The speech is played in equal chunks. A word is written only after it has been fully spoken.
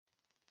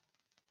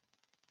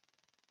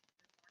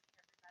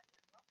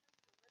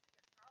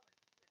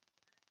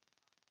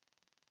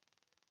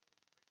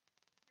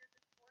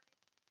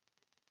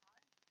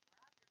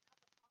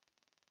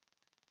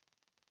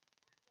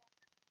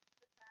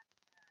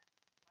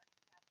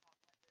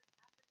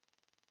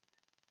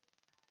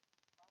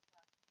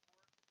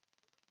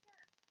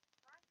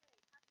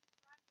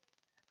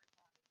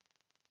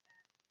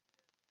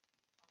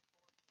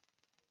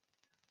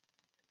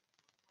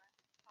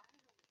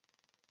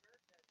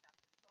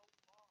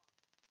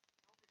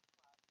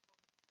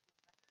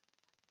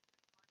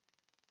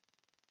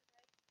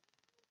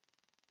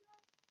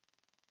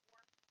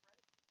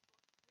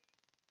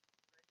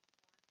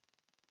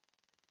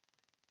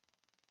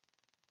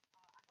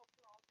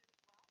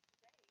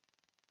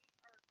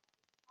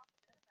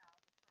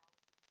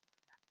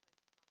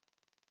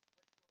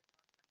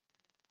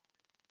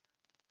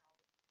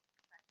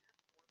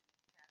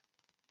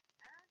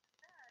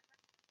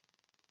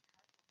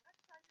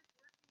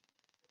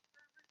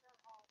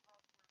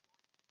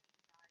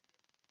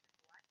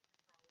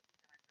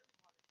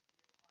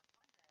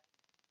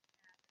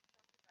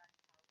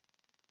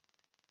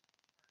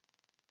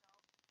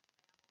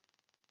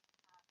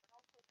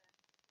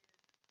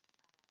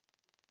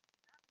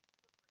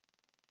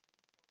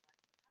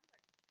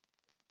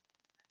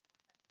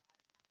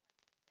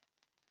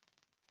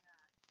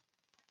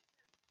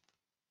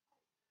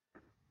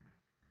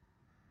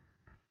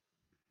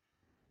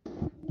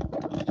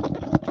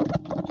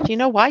You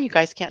know why you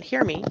guys can't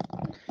hear me?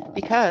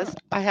 Because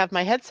I have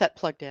my headset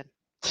plugged in.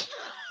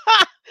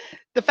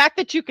 The fact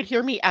that you could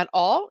hear me at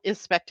all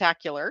is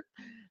spectacular.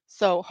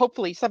 So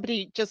hopefully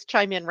somebody just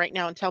chime in right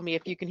now and tell me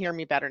if you can hear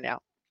me better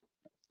now.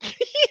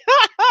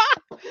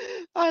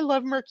 I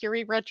love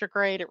Mercury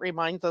retrograde. It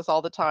reminds us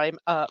all the time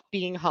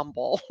being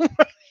humble,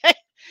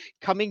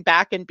 coming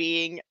back and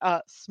being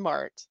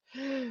smart.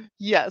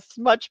 Yes,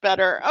 much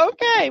better.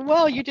 Okay,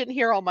 well, you didn't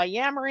hear all my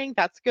yammering.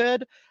 That's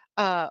good.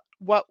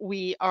 What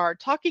we are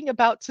talking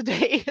about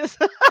today is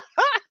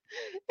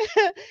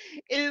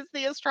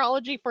the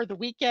astrology for the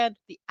weekend,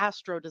 the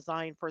astro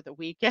design for the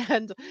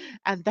weekend,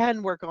 and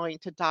then we're going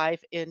to dive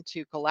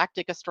into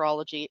galactic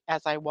astrology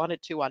as I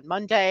wanted to on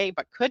Monday,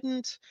 but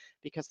couldn't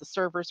because the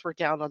servers were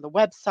down on the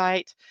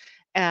website.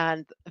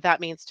 And that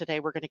means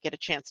today we're going to get a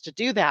chance to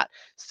do that.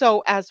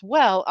 So, as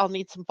well, I'll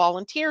need some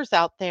volunteers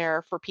out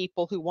there for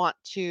people who want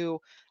to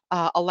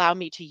allow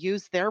me to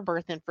use their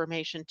birth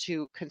information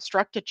to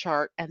construct a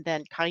chart and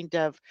then kind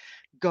of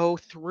go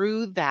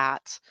through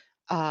that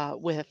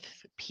with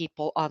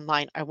people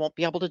online. I won't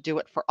be able to do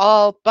it for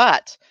all,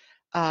 but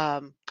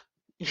um,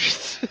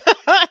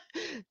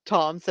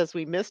 Tom says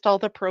we missed all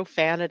the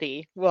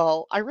profanity.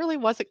 Well, I really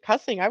wasn't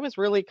cussing. I was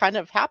really kind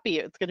of happy.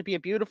 It's going to be a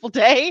beautiful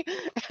day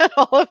and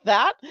all of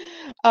that.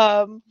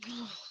 Um,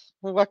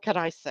 what can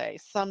I say?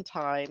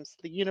 Sometimes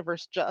the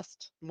universe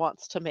just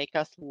wants to make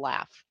us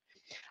laugh.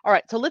 All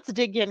right, so let's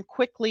dig in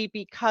quickly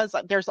because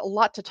there's a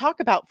lot to talk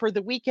about for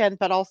the weekend,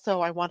 but also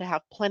I want to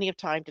have plenty of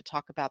time to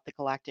talk about the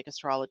galactic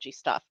astrology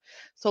stuff.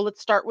 So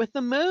let's start with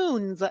the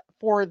moons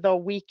for the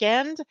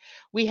weekend.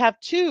 We have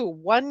two,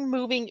 one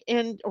moving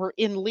in or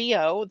in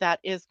Leo that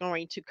is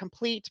going to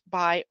complete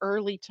by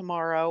early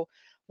tomorrow.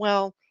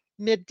 Well,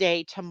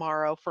 midday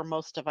tomorrow for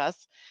most of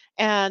us.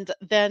 And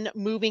then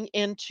moving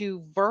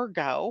into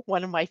Virgo,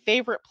 one of my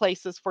favorite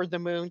places for the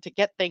moon to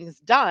get things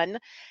done.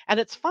 And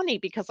it's funny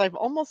because I've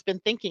almost been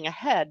thinking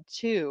ahead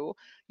to,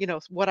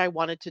 what I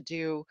wanted to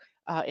do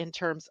in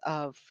terms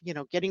of,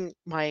 getting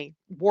my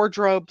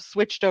wardrobe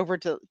switched over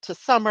to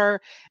summer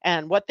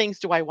and what things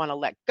do I want to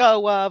let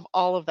go of,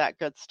 all of that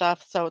good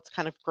stuff. So it's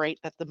kind of great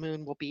that the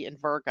moon will be in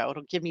Virgo.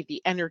 It'll give me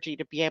the energy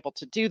to be able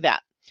to do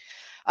that.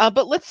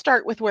 But let's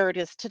start with where it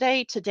is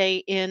today.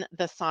 Today in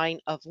the sign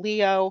of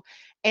Leo.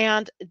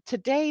 And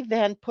today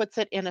then puts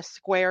it in a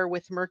square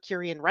with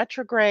Mercury in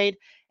retrograde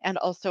and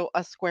also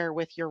a square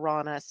with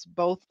Uranus,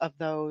 both of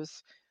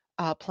those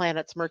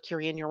planets,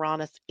 Mercury and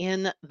Uranus,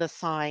 in the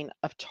sign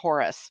of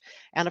Taurus.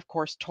 And of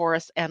course,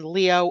 Taurus and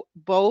Leo,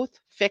 both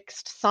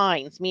fixed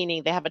signs,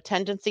 meaning they have a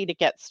tendency to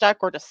get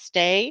stuck or to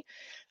stay.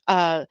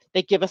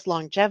 They give us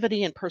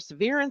longevity and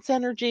perseverance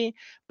energy,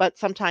 but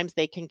sometimes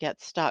they can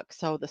get stuck.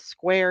 So the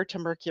square to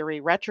Mercury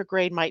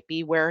retrograde might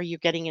be where are you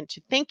getting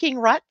into thinking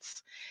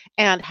ruts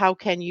and how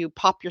can you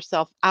pop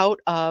yourself out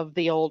of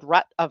the old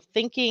rut of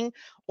thinking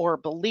or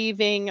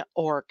believing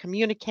or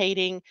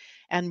communicating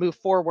and move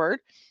forward.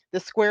 The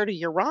square to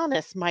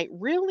Uranus might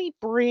really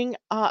bring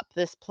up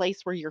this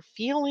place where you're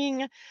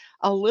feeling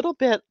a little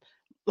bit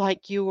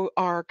like you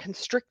are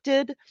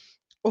constricted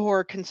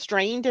or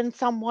constrained in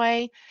some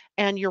way,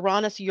 and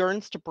Uranus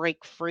yearns to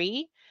break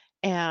free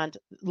and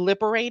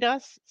liberate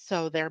us.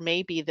 So there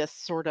may be this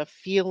sort of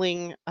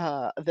feeling,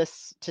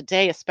 this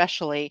today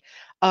especially,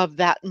 of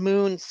that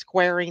moon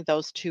squaring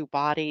those two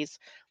bodies.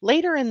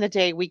 Later in the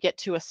day, we get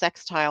to a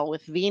sextile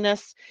with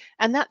Venus,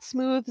 and that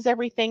smooths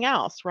everything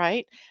else,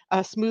 right?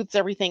 Smooths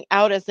everything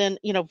out, as in,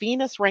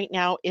 Venus right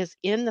now is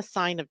in the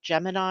sign of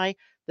Gemini,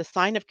 the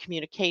sign of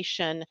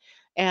communication,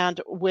 and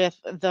with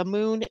the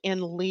moon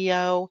in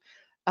Leo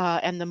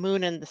and the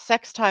moon and the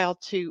sextile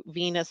to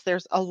Venus,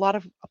 there's a lot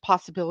of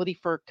possibility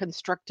for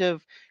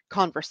constructive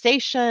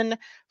conversation,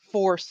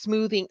 for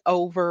smoothing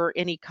over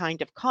any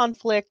kind of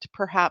conflict,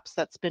 perhaps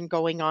that's been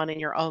going on in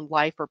your own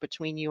life or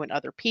between you and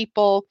other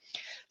people.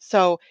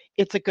 So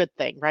it's a good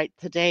thing, right?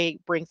 Today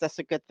brings us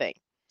a good thing.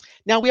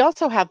 Now, we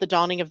also have the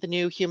dawning of the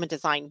new Human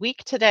Design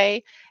Week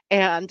today,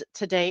 and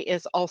today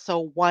is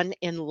also one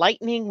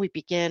enlightening. We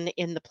begin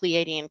in the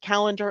Pleiadian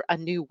calendar a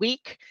new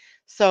week.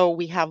 So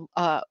we have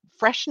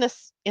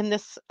freshness in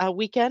this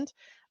weekend,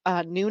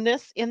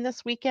 newness in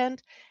this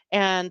weekend,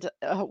 and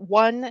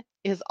one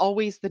is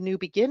always the new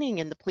beginning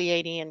in the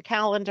Pleiadian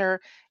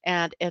calendar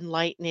and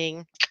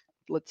enlightening.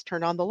 Let's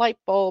turn on the light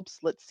bulbs.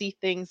 Let's see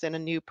things in a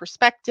new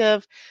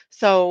perspective.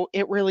 So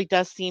it really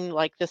does seem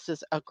like this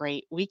is a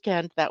great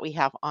weekend that we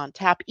have on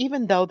tap,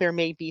 even though there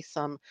may be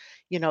some,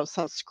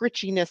 some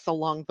scritchiness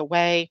along the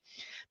way.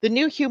 The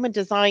new Human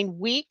Design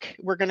Week,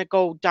 we're going to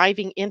go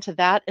diving into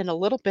that in a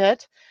little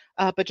bit.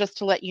 But just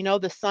to let you know,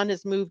 the sun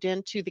has moved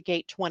into the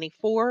gate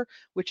 24,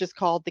 which is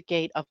called the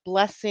gate of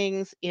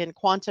blessings in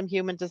quantum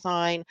human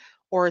design,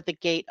 or the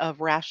gate of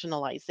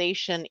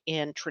rationalization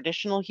in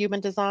traditional human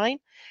design.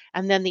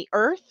 And then the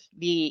earth,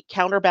 the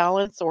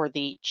counterbalance or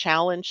the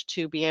challenge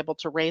to be able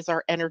to raise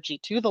our energy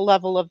to the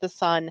level of the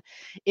sun,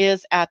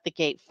 is at the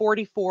gate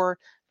 44,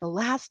 the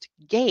last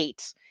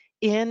gate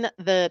in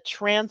the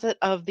transit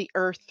of the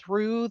earth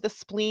through the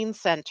spleen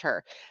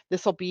center.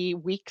 This will be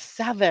week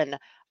 7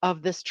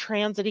 of this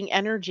transiting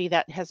energy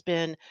that has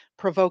been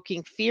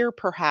provoking fear,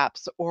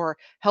 perhaps, or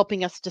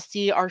helping us to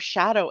see our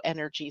shadow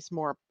energies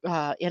more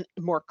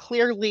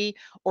clearly,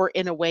 or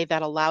in a way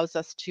that allows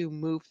us to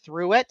move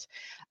through it.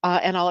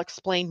 And I'll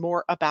explain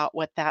more about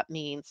what that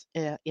means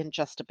in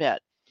just a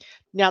bit.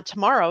 Now,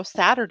 tomorrow,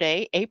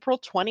 Saturday, April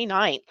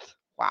 29th.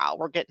 Wow,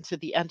 we're getting to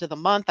the end of the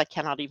month. I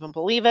cannot even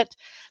believe it.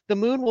 The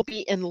moon will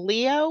be in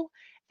Leo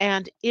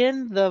and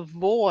in the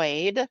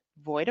void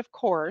of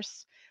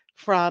course,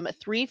 from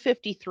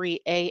 3:53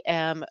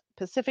 a.m.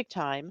 Pacific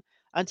time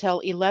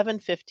until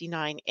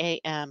 11:59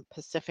 a.m.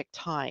 Pacific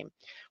time,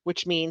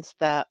 which means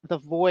that the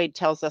void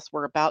tells us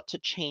we're about to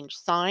change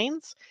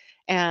signs,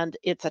 and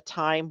it's a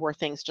time where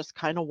things just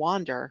kind of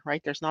wander,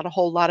 right? There's not a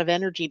whole lot of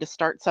energy to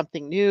start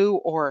something new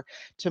or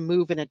to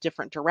move in a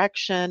different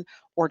direction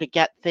or to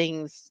get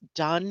things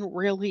done,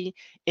 really.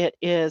 It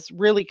is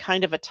really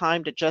kind of a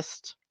time to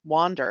just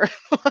wander.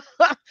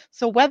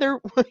 So whether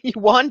you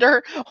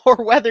wander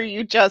or whether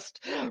you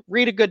just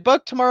read a good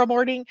book tomorrow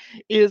morning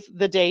is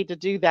the day to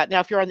do that. Now,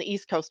 if you're on the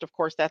East Coast, of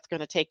course, that's going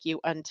to take you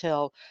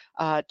until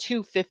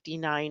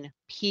 2:59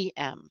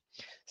 p.m.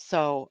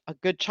 So a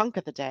good chunk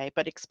of the day,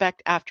 but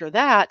expect after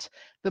that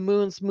the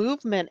moon's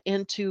movement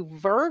into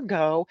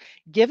Virgo,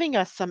 giving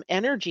us some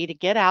energy to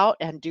get out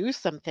and do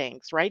some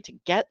things, right? To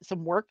get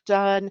some work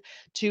done,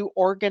 to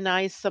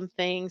organize some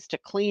things, to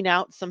clean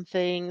out some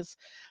things.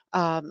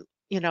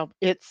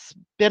 It's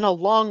been a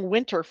long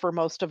winter for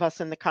most of us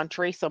in the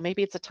country, so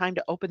maybe it's a time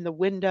to open the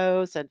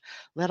windows and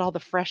let all the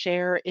fresh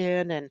air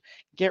in and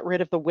get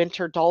rid of the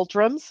winter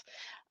doldrums.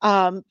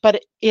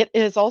 But it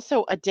is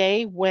also a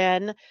day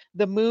when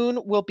the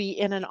moon will be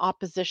in an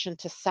opposition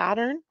to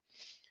Saturn,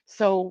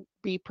 so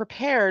be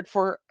prepared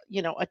for,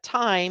 a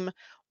time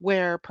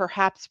where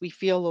perhaps we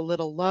feel a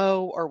little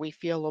low or we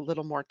feel a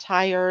little more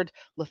tired,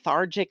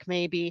 lethargic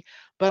maybe,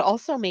 but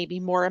also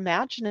maybe more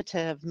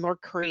imaginative, more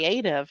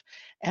creative,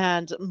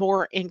 and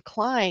more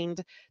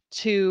inclined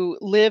to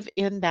live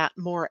in that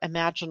more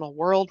imaginal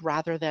world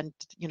rather than,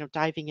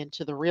 diving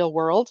into the real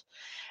world.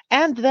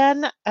 And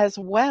then, as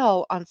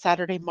well, on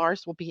Saturday,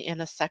 Mars will be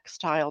in a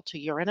sextile to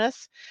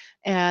Uranus.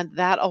 And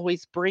that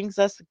always brings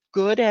us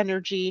good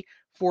energy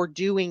for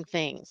doing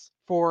things,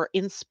 for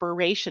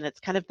inspiration. It's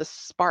kind of the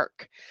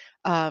spark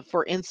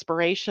for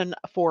inspiration,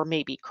 for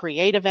maybe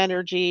creative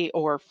energy,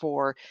 or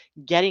for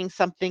getting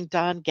something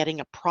done,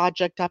 getting a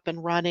project up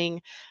and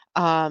running.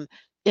 Um,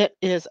 it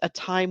is a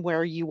time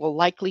where you will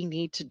likely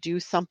need to do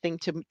something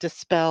to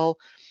dispel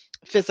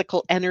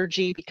physical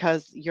energy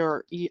because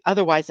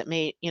otherwise it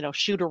may,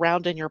 shoot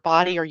around in your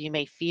body, or you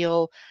may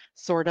feel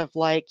sort of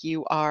like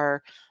you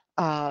are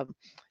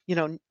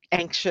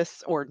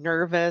anxious or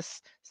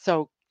nervous.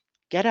 So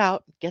get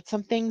out, get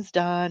some things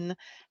done,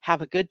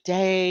 have a good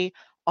day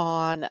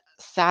on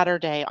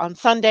Saturday. On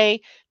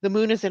Sunday, the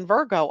moon is in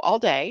Virgo all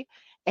day,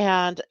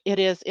 and it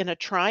is in a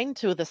trine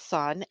to the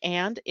sun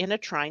and in a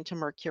trine to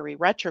Mercury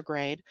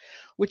retrograde,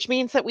 which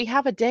means that we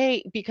have a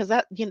day, because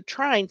that,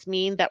 trines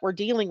mean that we're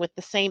dealing with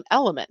the same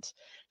element.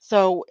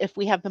 So if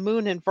we have the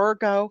moon in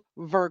Virgo,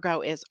 Virgo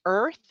is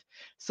earth.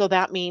 So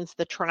that means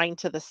the trine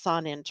to the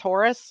sun in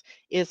Taurus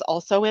is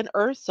also in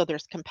earth. So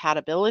there's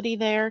compatibility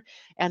there.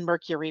 And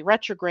Mercury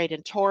retrograde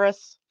in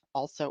Taurus,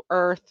 also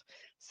earth,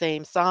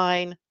 same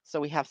sign. So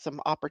we have some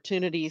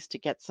opportunities to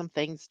get some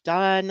things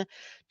done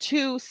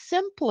to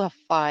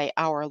simplify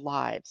our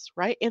lives,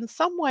 right? In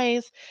some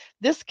ways,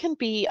 this can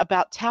be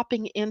about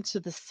tapping into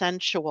the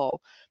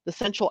sensual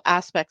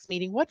aspects,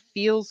 meaning what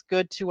feels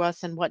good to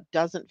us and what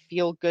doesn't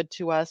feel good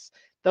to us,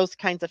 those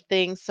kinds of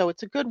things. So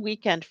it's a good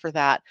weekend for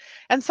that.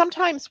 And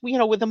sometimes,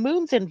 with the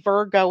moons in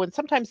Virgo, and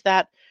sometimes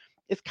that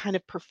is kind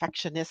of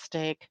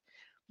perfectionistic.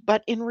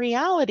 But in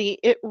reality,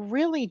 it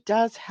really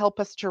does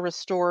help us to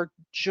restore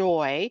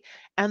joy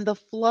and the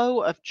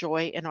flow of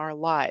joy in our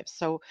lives.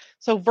 So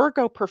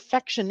Virgo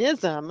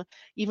perfectionism,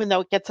 even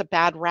though it gets a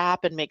bad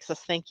rap and makes us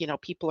think,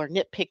 people are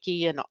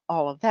nitpicky and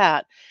all of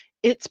that,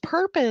 its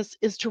purpose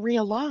is to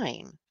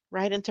realign,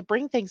 right? And to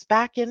bring things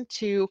back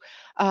into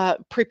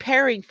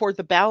preparing for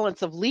the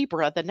balance of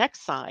Libra, the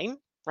next sign,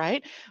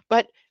 right?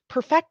 But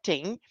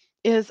perfecting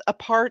is a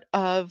part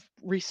of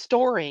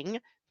restoring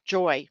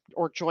joy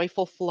or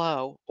joyful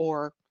flow,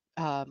 or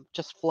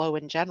just flow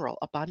in general,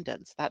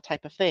 abundance, that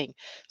type of thing.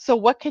 So,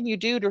 what can you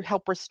do to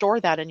help restore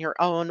that in your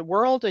own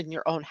world, in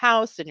your own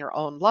house, in your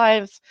own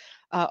lives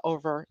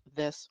over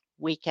this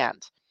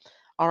weekend?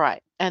 All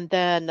right. And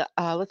then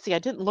let's see, I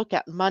didn't look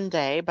at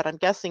Monday, but I'm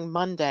guessing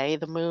Monday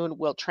the moon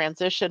will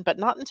transition, but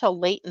not until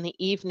late in the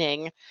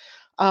evening,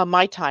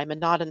 my time,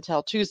 and not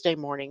until Tuesday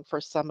morning for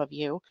some of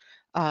you,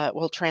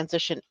 will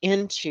transition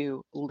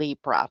into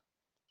Libra.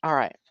 All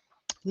right.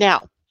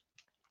 Now,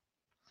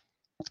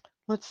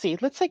 let's see.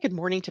 Let's say good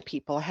morning to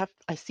people.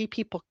 I see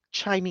people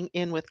chiming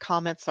in with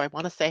comments, so I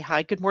want to say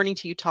hi. Good morning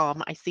to you,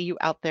 Tom. I see you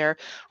out there.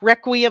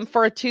 Requiem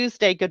for a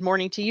Tuesday. Good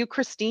morning to you,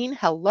 Christine.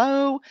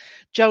 Hello,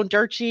 Joan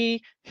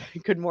Durkee.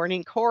 Good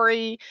morning,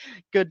 Corey.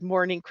 Good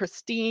morning,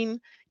 Christine.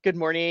 Good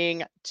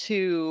morning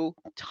to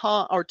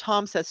Tom. Or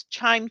Tom says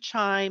chime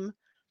chime.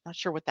 Not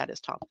sure what that is,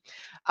 Tom.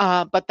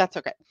 But that's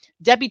okay.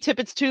 Debbie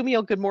Tippett's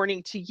Tumiel, good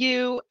morning to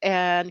you.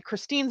 And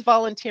Christine's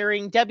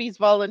volunteering. Debbie's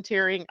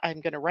volunteering.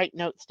 I'm going to write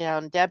notes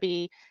down.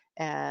 Debbie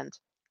and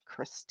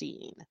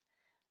Christine.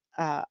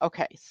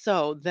 Okay,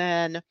 so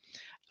then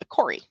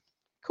Corey.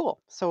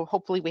 Cool. So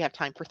hopefully we have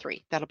time for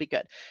 3. That'll be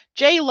good.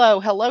 J Lo,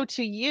 hello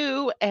to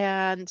you.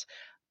 And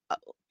uh,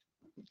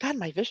 God,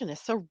 my vision is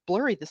so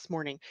blurry this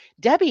morning.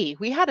 Debbie,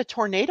 we had a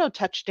tornado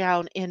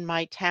touchdown in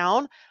my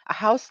town. A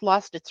house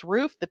lost its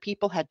roof. The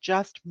people had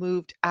just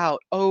moved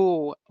out.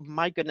 Oh,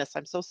 my goodness.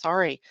 I'm so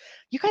sorry.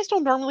 You guys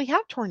don't normally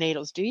have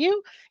tornadoes, do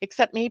you?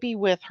 Except maybe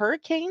with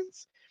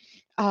hurricanes?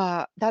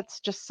 That's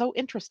just so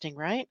interesting,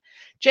 right?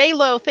 J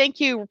Lo, thank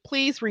you.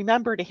 Please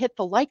remember to hit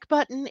the like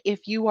button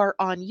if you are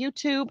on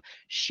YouTube.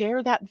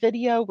 Share that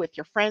video with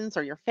your friends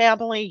or your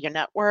family, your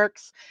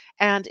networks.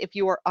 And if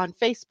you are on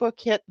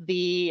Facebook, hit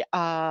the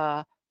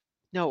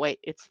no, wait,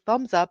 it's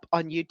thumbs up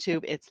on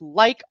YouTube. It's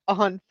like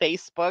on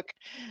Facebook.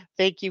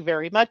 Thank you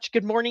very much.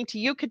 Good morning to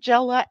you,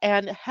 Kajella,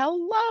 and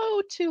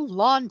hello to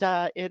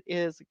Londa. It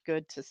is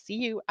good to see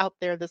you out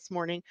there this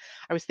morning.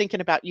 I was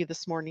thinking about you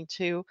this morning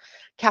too.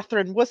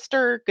 Catherine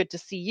Worcester, good to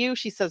see you.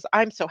 She says,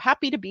 I'm so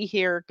happy to be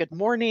here. Good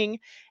morning.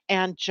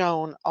 And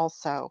Joan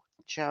also.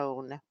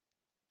 Joan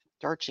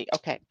Darchie.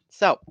 Okay,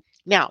 so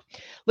now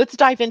let's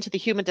dive into the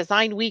Human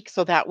Design Week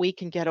so that we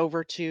can get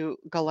over to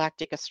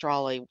Galactic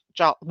Astrology,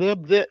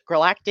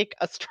 Galactic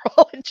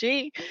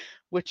Astrology,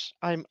 which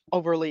I'm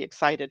overly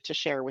excited to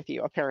share with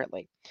you,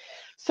 apparently.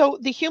 So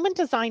the Human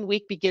Design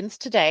Week begins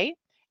today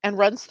and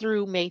runs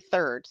through May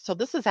 3rd. So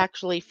this is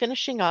actually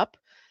finishing up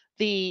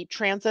the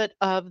transit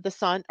of the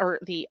sun or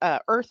the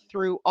earth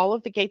through all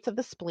of the gates of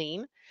the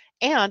spleen,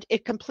 and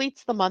it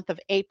completes the month of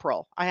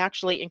April. I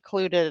actually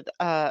included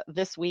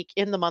this week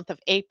in the month of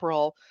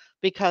April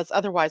because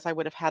otherwise I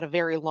would have had a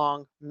very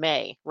long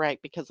May, right?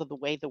 Because of the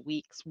way the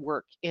weeks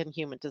work in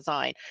human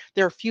design.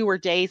 There are fewer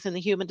days in the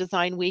Human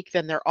Design Week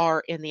than there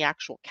are in the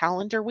actual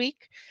calendar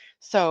week.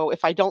 So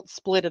if I don't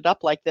split it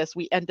up like this,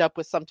 we end up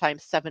with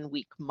sometimes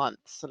 7-week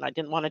months, and I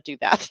didn't want to do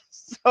that.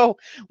 So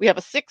we have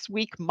a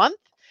 6-week month.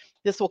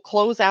 This will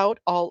close out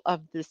all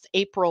of this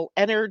April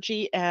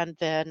energy and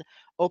then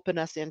open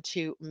us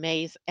into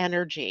May's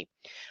energy.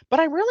 But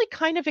I'm really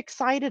kind of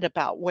excited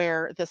about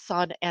where the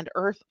sun and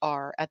earth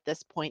are at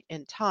this point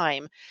in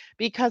time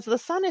because the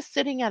sun is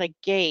sitting at a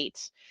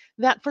gate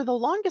that for the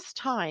longest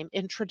time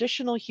in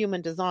traditional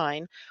human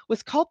design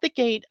was called the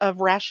gate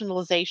of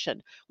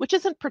rationalization, which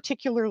isn't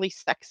particularly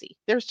sexy.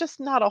 There's just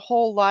not a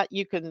whole lot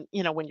you can,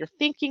 when you're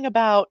thinking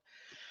about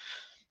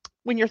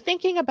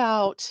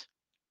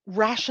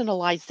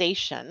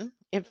rationalization,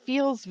 it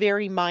feels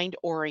very mind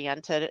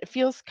oriented. It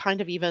feels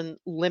kind of even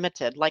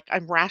limited, like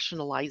I'm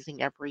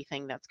rationalizing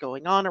everything that's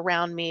going on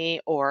around me,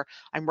 or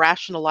I'm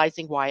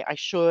rationalizing why I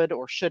should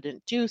or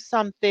shouldn't do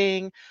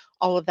something,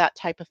 all of that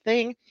type of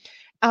thing.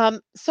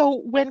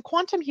 So when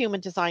quantum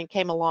human design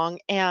came along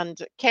and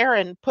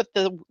Karen put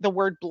the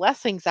word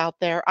blessings out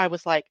there, I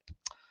was like,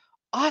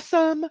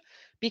 awesome,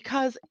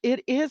 because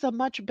it is a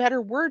much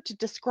better word to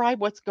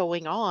describe what's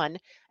going on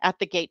at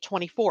the gate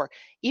 24.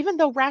 Even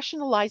though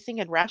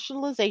rationalizing and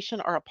rationalization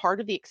are a part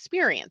of the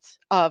experience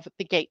of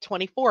the gate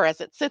 24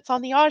 as it sits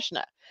on the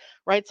ajna,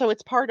 right? So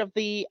it's part of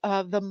the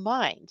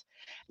mind.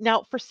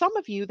 Now, for some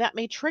of you, that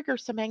may trigger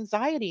some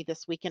anxiety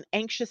this week and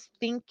anxious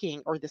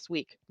thinking, or this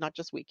week, not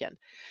just weekend.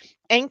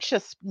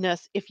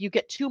 Anxiousness if you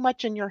get too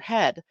much in your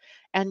head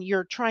and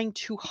you're trying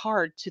too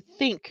hard to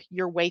think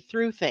your way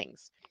through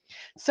things.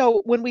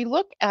 So when we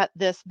look at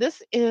this,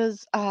 this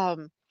is a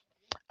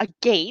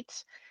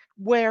gate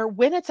where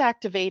when it's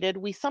activated,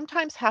 we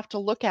sometimes have to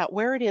look at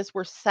where it is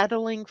we're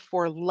settling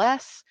for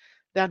less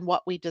than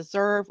what we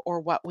deserve or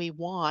what we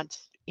want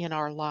in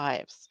our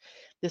lives.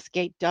 This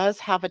gate does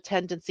have a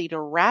tendency to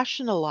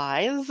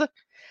rationalize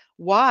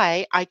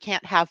why I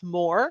can't have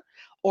more,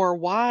 or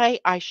why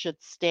I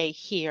should stay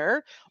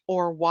here,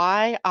 or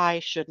why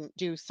I shouldn't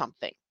do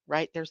something,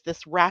 right? There's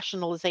this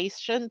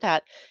rationalization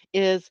that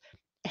is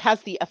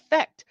has the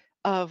effect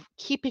of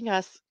keeping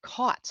us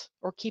caught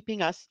or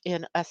keeping us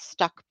in a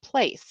stuck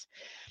place.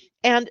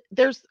 And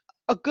there's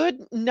a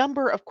good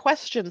number of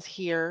questions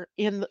here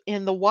in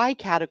the why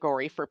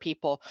category for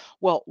people.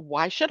 Well,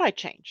 why should I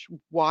change?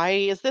 Why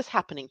is this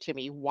happening to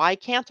me? Why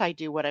can't I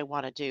do what I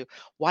want to do?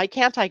 Why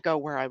can't I go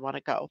where I want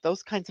to go?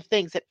 Those kinds of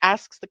things. It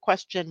asks the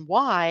question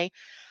why,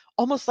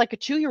 almost like a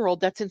 2-year-old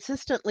that's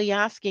insistently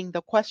asking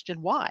the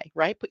question why,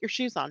 right? Put your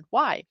shoes on.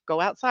 Why? Go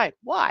outside.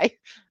 Why?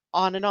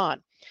 On and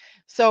on.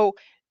 So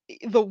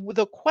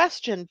the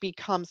question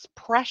becomes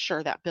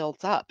pressure that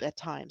builds up at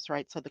times,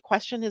 right? So the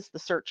question is the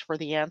search for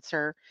the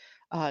answer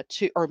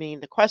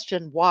the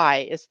question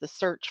why is the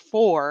search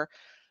for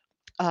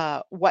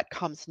what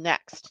comes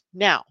next.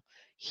 Now,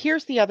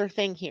 here's the other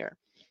thing here.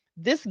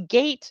 This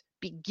gate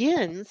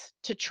begins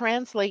to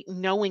translate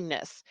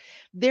knowingness.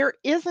 There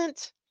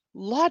isn't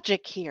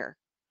logic here.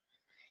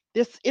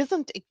 This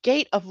isn't a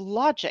gate of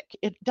logic.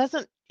 It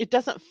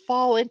doesn't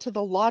fall into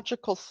the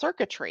logical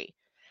circuitry.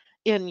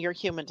 in your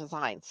human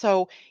design.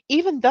 So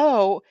even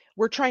though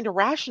we're trying to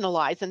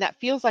rationalize and that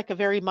feels like a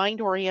very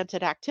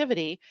mind-oriented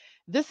activity,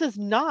 this is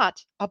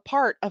not a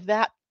part of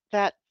that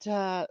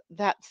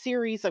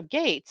series of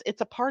gates.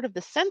 It's a part of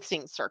the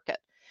sensing circuit.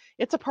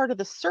 It's a part of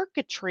the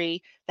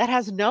circuitry that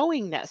has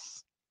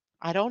knowingness.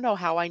 I don't know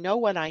how I know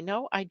what I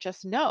know, I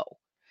just know.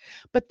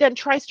 But then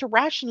tries to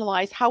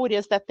rationalize how it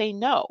is that they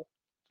know,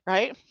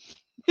 right?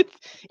 It's,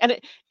 and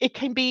it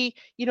can be,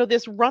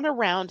 this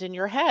runaround in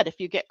your head if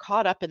you get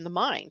caught up in the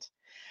mind.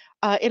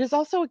 It is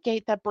also a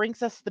gate that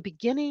brings us the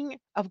beginning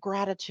of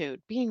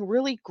gratitude, being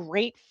really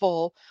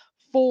grateful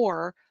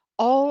for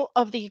all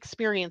of the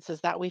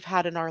experiences that we've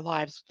had in our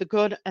lives, the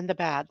good and the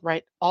bad,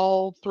 right?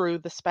 All through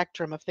the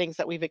spectrum of things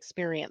that we've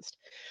experienced.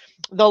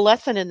 The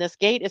lesson in this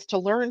gate is to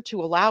learn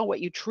to allow what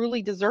you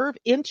truly deserve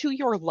into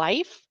your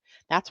life.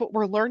 That's what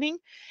we're learning.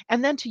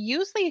 And then to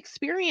use the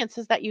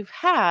experiences that you've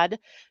had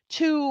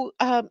to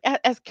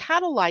as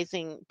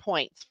catalyzing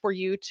points for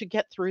you to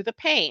get through the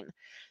pain.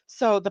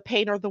 So the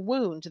pain or the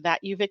wound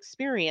that you've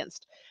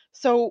experienced.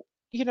 So,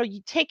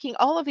 you taking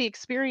all of the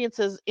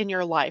experiences in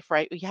your life,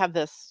 right? You have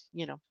this,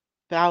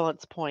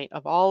 balance point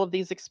of all of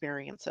these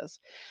experiences,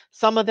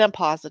 some of them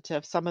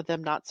positive, some of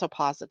them not so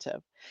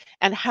positive,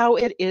 and how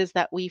it is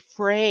that we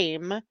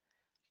frame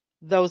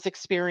those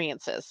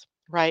experiences,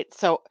 right?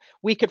 So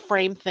we could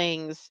frame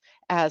things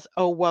as,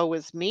 oh, woe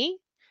is me.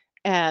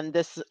 And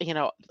this,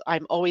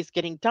 I'm always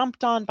getting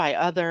dumped on by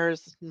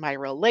others. My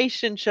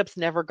relationships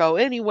never go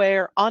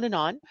anywhere, on and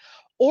on.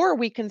 Or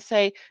we can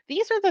say,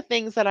 these are the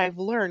things that I've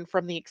learned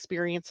from the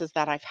experiences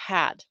that I've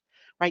had,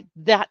 right?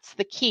 That's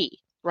the key,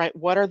 right?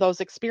 What are those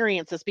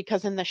experiences?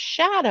 Because in the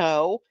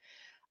shadow,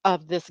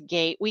 of this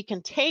gate, we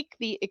can take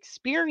the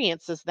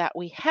experiences that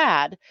we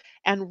had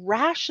and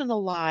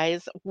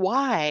rationalize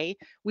why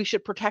we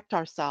should protect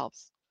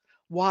ourselves,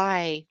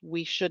 why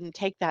we shouldn't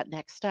take that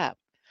next step,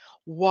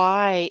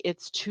 why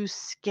it's too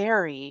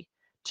scary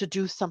to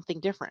do something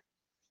different.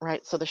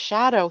 Right. So the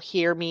shadow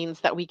here means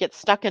that we get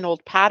stuck in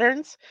old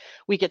patterns,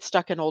 we get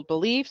stuck in old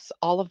beliefs,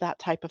 all of that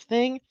type of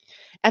thing.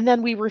 And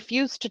then we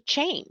refuse to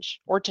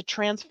change or to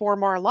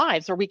transform our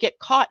lives, or we get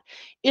caught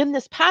in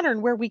this pattern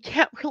where we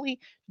can't really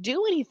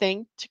do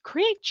anything to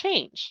create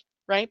change,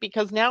 right?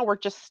 Because now we're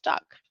just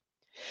stuck.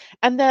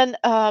 And then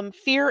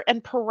fear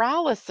and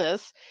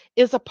paralysis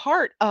is a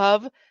part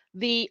of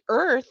the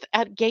earth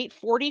at gate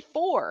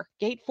 44.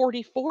 Gate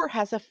 44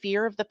 has a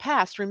fear of the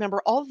past.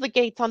 Remember, all of the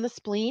gates on the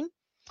spleen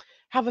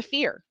have a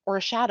fear or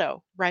a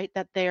shadow, right,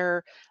 that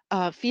they're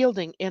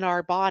fielding in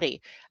our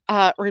body.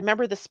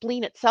 Remember, the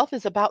spleen itself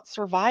is about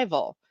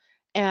survival.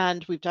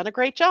 And we've done a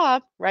great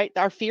job, right?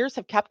 Our fears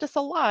have kept us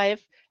alive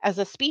as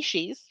a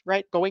species,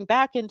 right? Going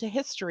back into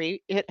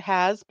history, it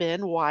has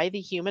been why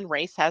the human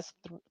race has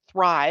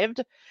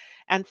thrived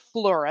and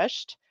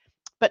flourished.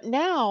 But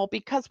now,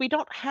 because we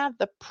don't have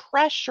the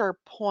pressure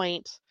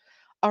point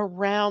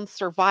around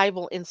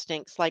survival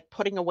instincts like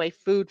putting away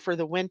food for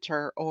the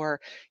winter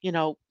or, you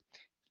know,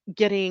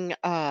 getting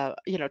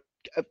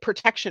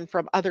protection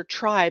from other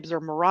tribes or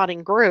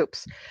marauding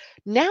groups.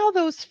 Now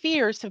those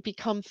fears have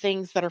become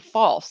things that are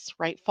false,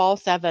 right?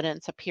 False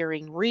evidence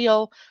appearing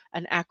real,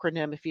 an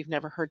acronym if you've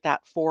never heard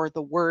that for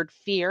the word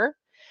fear.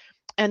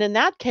 And in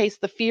that case,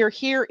 the fear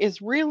here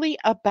is really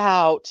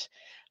about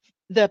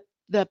the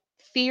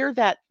fear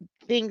that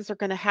things are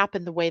going to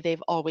happen the way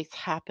they've always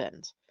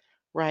happened,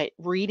 right?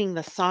 Reading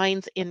the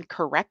signs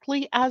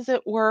incorrectly, as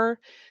it were.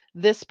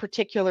 This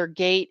particular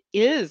gate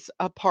is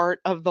a part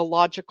of the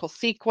logical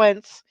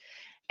sequence,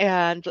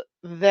 and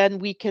then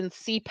we can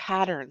see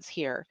patterns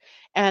here.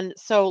 And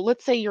so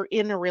let's say you're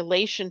in a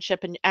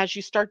relationship, and as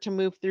you start to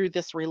move through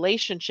this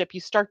relationship,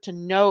 you start to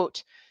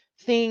note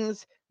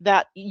things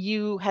that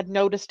you had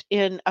noticed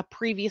in a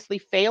previously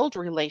failed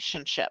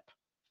relationship.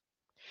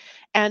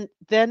 And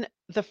then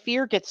the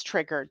fear gets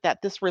triggered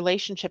that this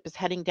relationship is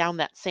heading down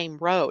that same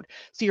road.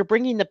 So you're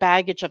bringing the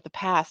baggage of the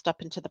past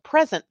up into the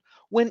present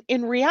when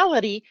in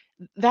reality,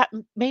 that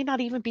may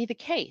not even be the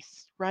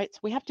case, right? So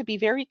we have to be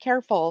very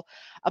careful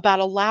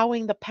about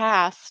allowing the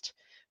past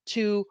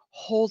to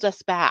hold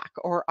us back,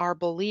 or our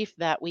belief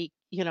that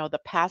the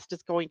past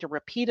is going to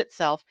repeat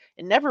itself.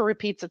 It never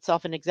repeats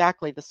itself in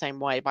exactly the same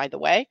way, by the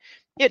way.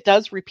 It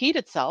does repeat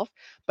itself,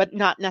 but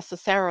not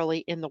necessarily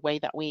in the way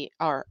that we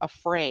are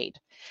afraid.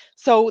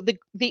 So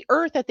the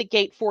earth at the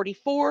gate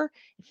 44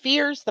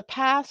 fears the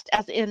past,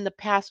 as in the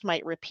past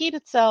might repeat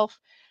itself,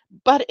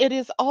 but it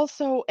is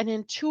also an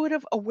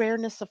intuitive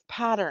awareness of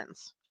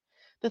patterns.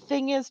 The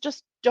thing is,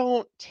 just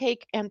don't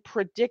take and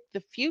predict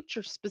the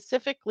future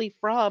specifically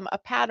from a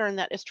pattern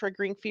that is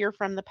triggering fear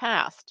from the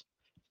past.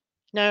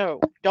 No,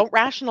 don't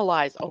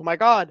rationalize. Oh my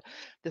God,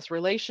 this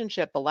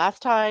relationship, the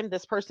last time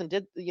this person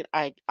did,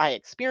 I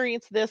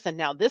experienced this, and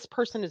now this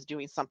person is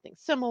doing something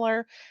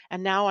similar.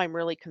 And now I'm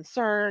really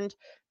concerned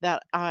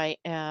that I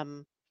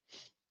am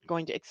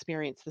going to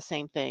experience the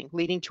same thing,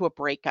 leading to a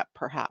breakup,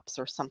 perhaps,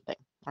 or something.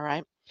 All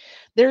right.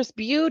 There's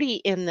beauty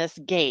in this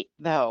gate,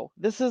 though.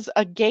 This is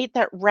a gate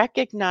that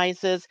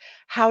recognizes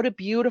how to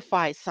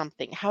beautify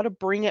something, how to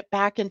bring it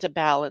back into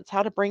balance,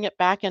 how to bring it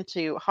back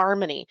into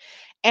harmony.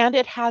 And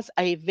it has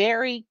a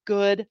very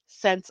good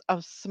sense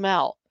of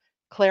smell.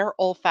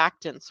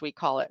 Clairolfactance, we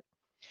call it.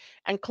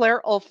 And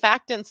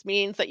clairolfactance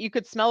means that you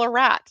could smell a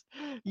rat.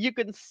 You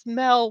can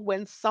smell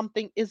when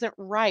something isn't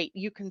right.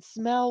 You can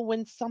smell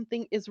when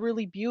something is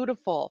really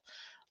beautiful.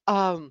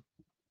 Um,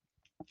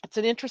 it's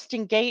an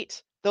interesting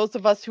gate. Those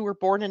of us who were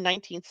born in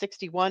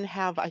 1961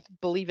 have, I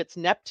believe it's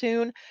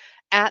Neptune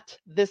at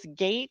this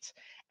gate.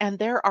 And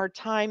there are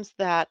times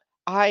that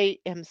I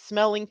am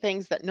smelling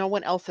things that no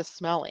one else is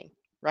smelling,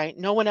 right?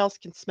 No one else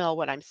can smell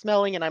what I'm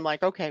smelling. And I'm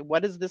like, okay,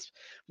 what is this?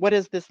 What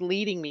is this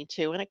leading me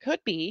to? And it could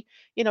be,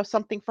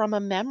 something from a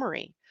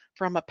memory,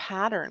 from a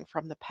pattern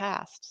from the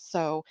past.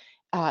 So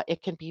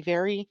it can be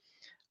very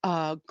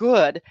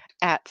good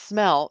at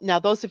smell. Now,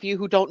 those of you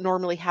who don't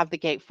normally have the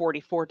gate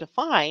 44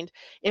 defined,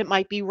 it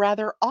might be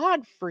rather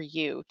odd for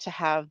you to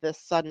have this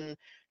sudden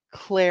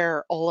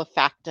clair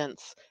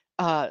olfactance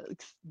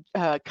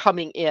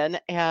coming in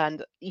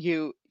and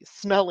you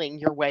smelling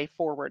your way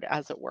forward,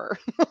 as it were.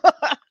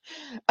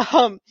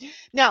 um,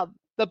 Now,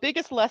 the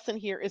biggest lesson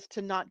here is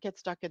to not get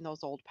stuck in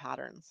those old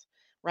patterns,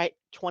 right?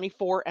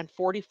 24 and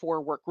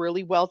 44 work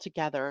really well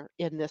together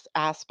in this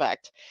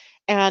aspect.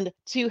 And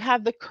to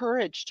have the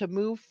courage to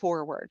move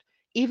forward,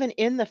 even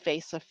in the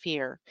face of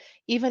fear,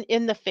 even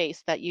in the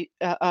face that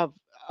of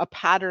a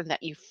pattern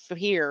that you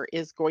fear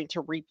is going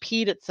to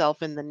repeat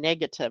itself in the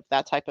negative,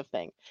 that type of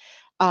thing.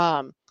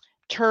 um,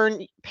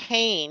 Turn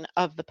pain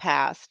of the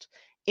past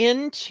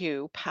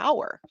into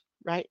power,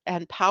 right?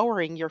 And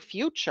powering your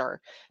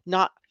future,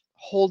 not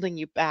holding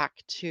you back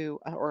to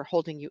or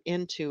holding you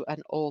into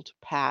an old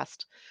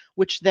past,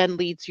 which then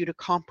leads you to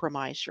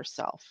compromise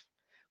yourself.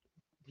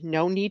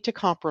 No need to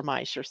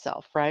compromise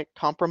yourself, right?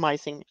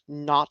 Compromising,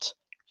 not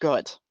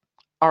good.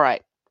 All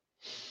right.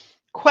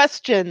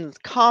 Questions,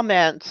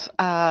 comments,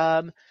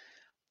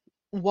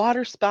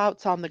 water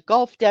spouts on the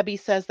Gulf, Debbie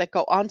says, that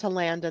go onto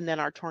land, and then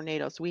our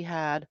tornadoes. We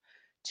had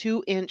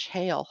 2-inch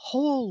hail.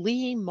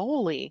 Holy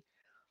moly.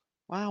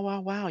 Wow,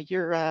 wow, wow.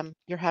 You're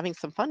having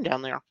some fun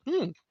down there.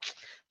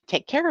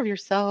 Take care of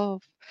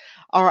yourself.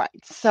 All right.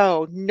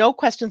 So, no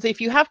questions.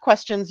 If you have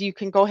questions, you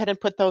can go ahead and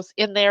put those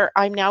in there.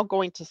 I'm now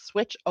going to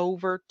switch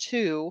over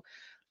to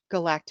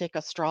galactic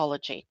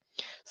astrology.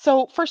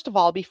 So, first of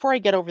all, before I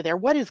get over there,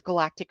 what is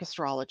galactic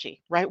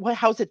astrology, right?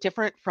 How's it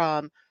different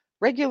from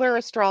regular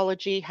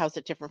astrology? How's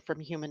it different from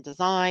human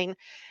design?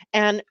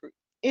 And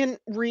in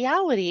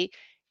reality,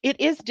 it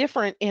is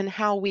different in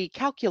how we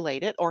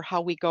calculate it or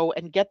how we go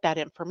and get that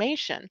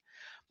information,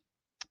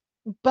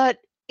 but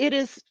it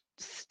is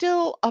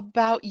still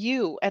about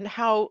you and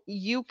how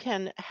you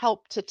can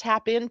help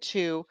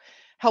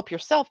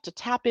yourself to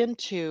tap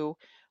into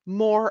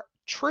more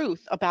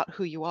truth about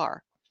who you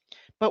are,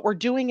 but we're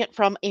doing it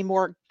from a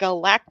more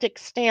galactic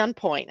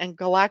standpoint. And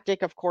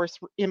galactic, of course,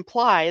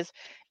 implies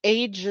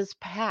ages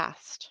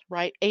past,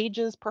 right?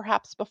 Ages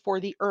perhaps before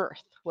the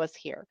earth was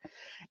here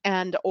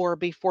and or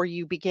before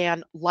you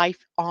began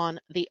life on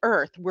the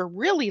earth. We're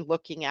really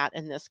looking at,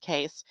 in this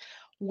case,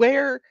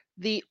 where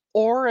the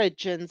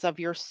origins of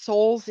your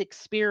soul's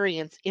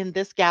experience in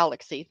this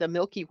galaxy, the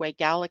Milky Way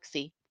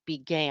galaxy,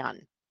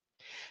 began.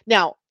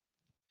 Now,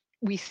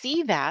 we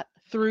see that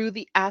through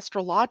the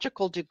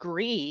astrological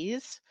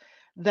degrees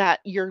that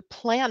your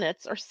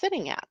planets are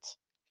sitting at.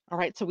 All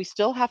right, so we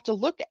still have to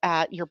look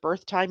at your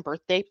birth time,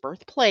 birth date,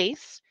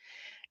 birthplace,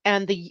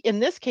 and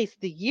in this case,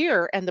 the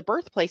year and the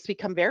birthplace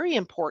become very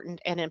important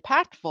and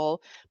impactful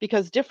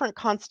because different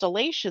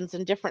constellations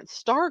and different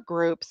star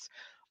groups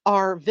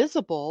are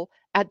visible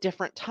at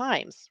different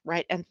times,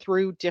 right? And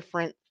through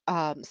different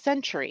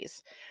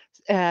centuries.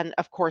 And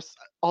of course,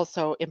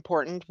 also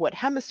important what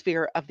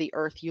hemisphere of the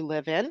earth you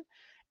live in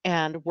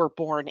and were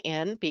born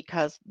in,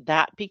 because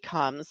that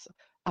becomes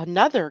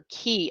another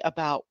key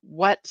about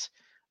what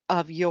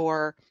of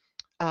your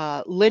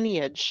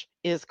lineage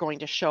is going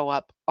to show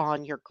up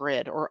on your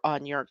grid or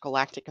on your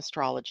galactic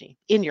astrology,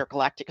 in your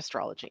galactic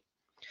astrology.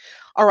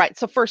 All right,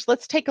 so first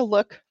let's take a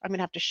look. I'm going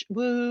to have to,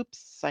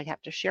 whoops, I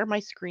have to share my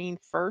screen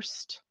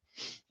first.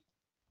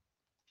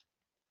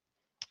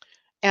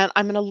 And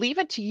I'm going to leave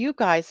it to you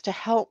guys to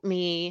help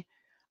me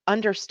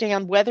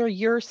understand whether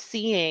you're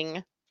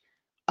seeing,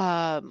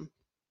 um,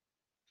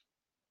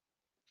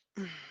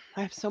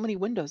 I have so many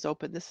windows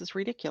open. This is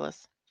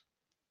ridiculous.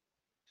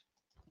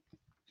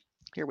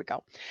 Here we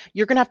go.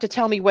 You're going to have to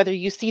tell me whether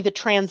you see the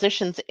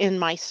transitions in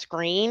my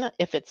screen,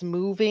 if it's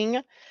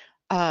moving,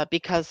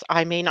 because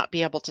I may not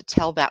be able to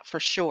tell that for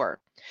sure.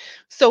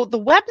 So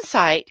the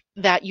website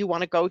that you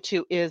want to go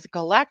to is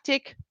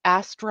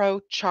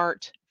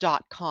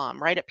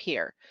galacticastrochart.com, right up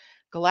here,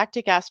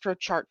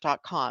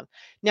 galacticastrochart.com.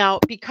 Now,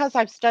 because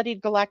I've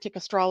studied galactic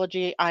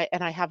astrology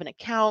and I have an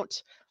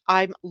account,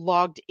 I'm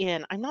logged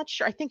in. I'm not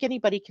sure. I think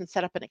anybody can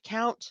set up an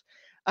account.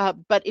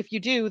 But if you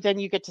do, then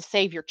you get to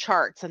save your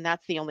charts, and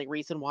that's the only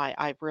reason why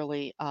I've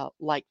really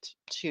liked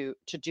to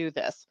do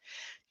this.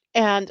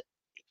 And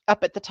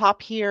Up at the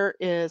top here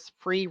is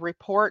free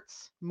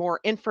reports, more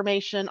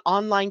information,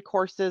 online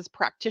courses,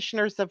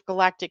 practitioners of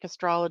galactic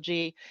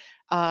astrology,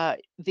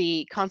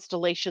 the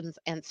constellations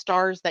and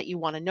stars that you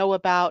want to know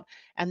about.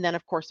 And then,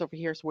 of course, over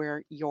here is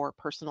where your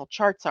personal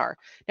charts are.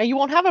 Now, you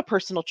won't have a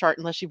personal chart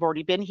unless you've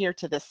already been here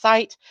to this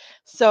site.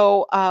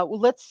 So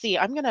let's see.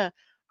 I'm going to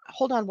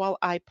hold on while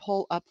I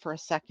pull up for a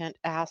second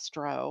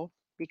Astro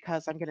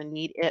because I'm going to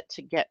need it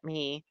to get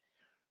me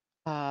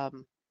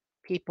um,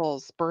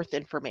 people's birth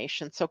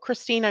information. So,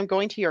 Christine, I'm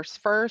going to yours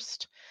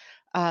first.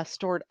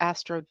 Stored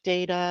Astro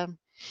data,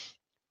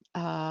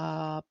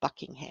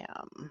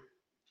 Buckingham.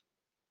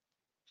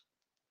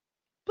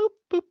 Boop,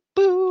 boop,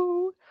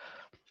 boo.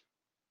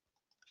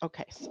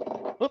 Okay,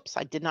 so, oops,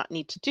 I did not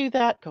need to do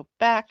that. Go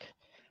back.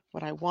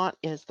 What I want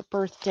is the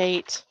birth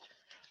date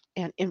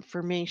and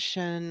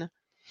information.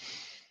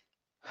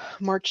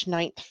 March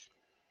 9th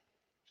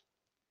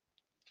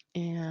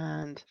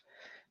and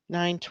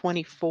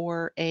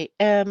 9:24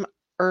 a.m.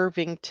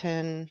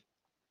 Irvington,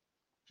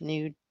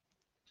 New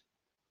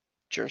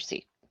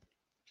Jersey.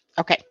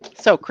 Okay,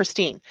 so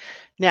Christine,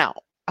 now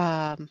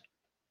all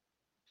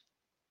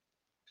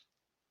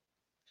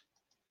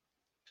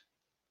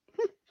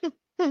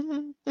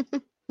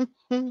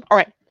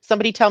right,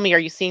 somebody tell me, are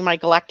you seeing my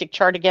galactic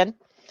chart again?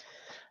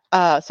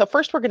 So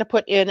first we're going to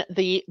put in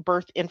the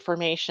birth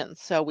information.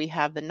 So we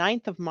have the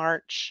 9th of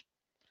March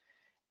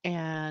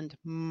and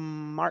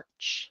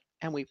March,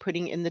 and we're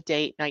putting in the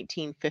date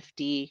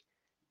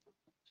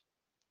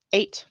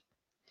 1958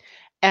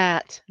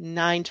 at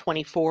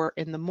 9:24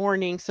 in the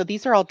morning. So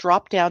these are all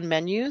drop-down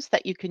menus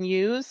that you can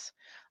use,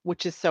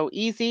 which is so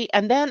easy.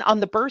 And then on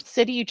the birth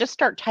city, you just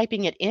start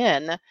typing it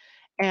in,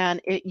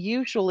 and it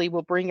usually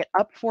will bring it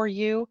up for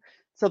you.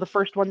 So the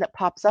first one that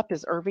pops up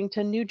is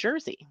Irvington, New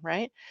Jersey,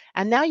 right?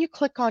 And now you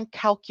click on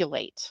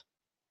calculate.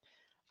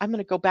 I'm going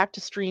to go back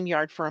to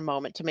StreamYard for a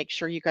moment to make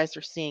sure you guys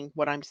are seeing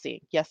what I'm seeing.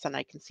 Yes, and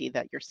I can see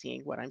that you're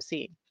seeing what I'm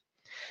seeing.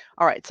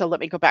 All right, so let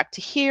me go back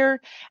to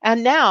here.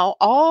 And now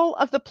all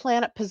of the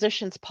planet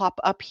positions pop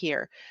up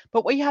here.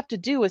 But what you have to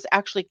do is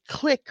actually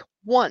click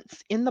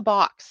once in the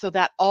box so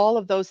that all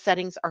of those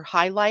settings are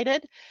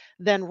highlighted.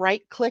 Then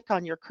right click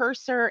on your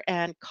cursor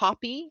and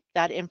copy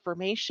that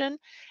information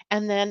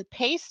and then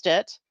paste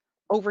it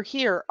over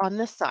here on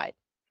this side,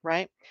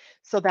 right?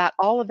 So that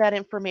all of that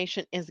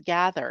information is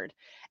gathered.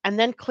 And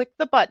then click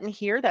the button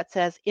here that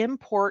says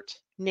import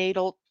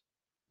natal.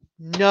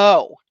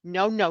 No,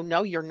 no, no,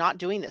 no, you're not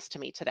doing this to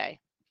me today.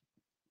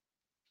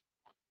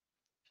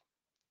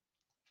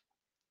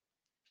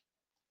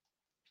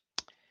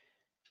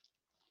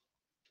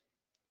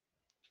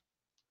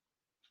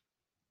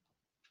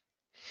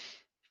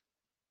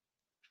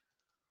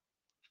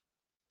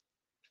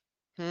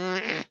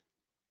 Mm.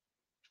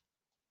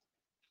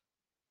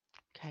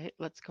 Okay,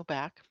 let's go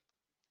back.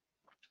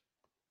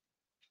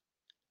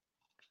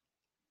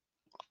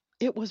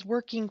 It was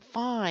working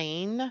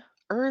fine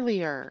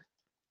earlier.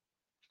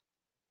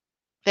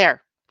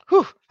 There.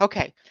 Whew.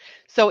 Okay.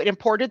 So it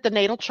imported the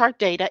natal chart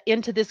data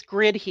into this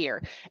grid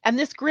here. And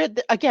this grid,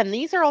 again,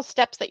 these are all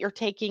steps that you're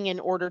taking in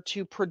order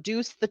to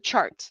produce the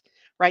chart,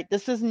 right?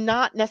 This is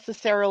not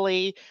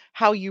necessarily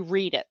how you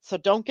read it. So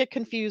don't get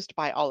confused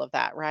by all of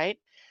that, right?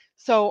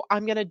 So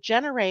I'm going to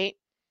generate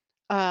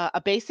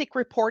a basic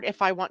report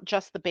if I want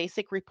just the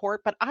basic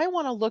report, but I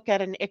want to look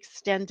at an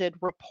extended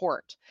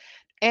report.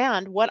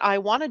 And what I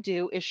want to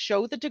do is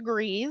show the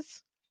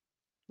degrees,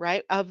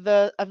 right, of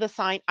the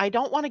sign. I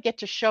don't want to get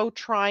to show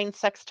trine,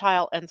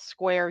 sextile, and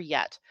square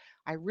yet.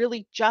 I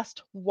really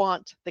just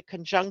want the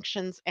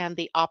conjunctions and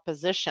the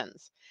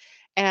oppositions.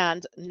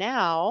 And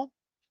now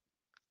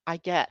I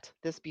get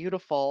this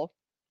beautiful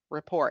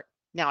report.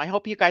 Now I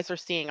hope you guys are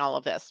seeing all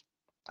of this.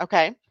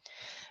 Okay.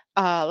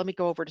 Let me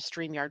go over to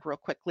StreamYard real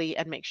quickly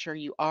and make sure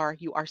you are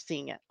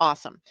seeing it.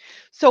 Awesome.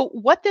 So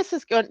what this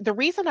is going, the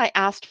reason I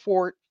asked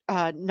for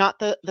not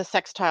the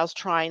sextiles,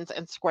 trines,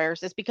 and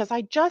squares is because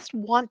I just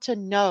want to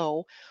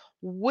know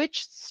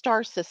which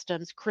star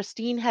systems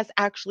Christine has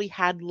actually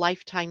had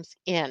lifetimes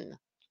in.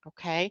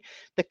 Okay,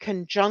 the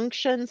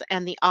conjunctions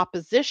and the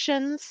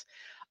oppositions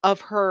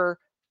of her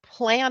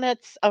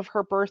planets of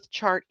her birth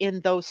chart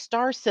in those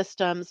star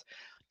systems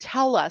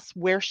tell us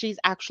where she's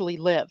actually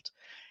lived.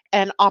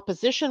 And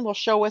opposition will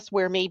show us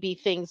where maybe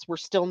things were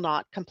still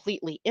not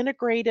completely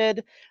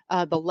integrated.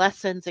 The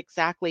lessons,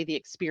 exactly, the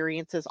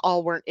experiences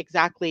all weren't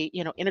exactly,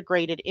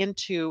 integrated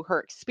into her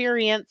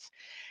experience.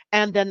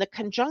 And then the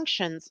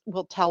conjunctions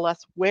will tell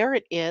us where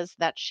it is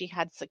that she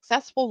had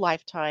successful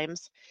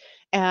lifetimes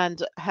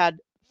and had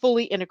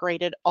fully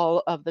integrated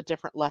all of the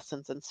different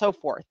lessons and so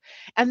forth.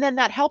 And then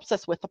that helps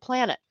us with the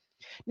planet.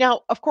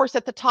 Now, of course,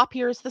 at the top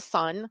here is the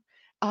sun.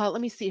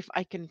 Let me see if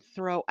I can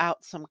throw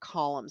out some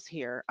columns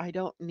here. I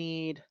don't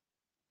need,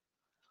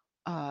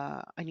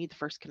 I need the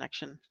first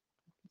connection.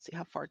 Let's see,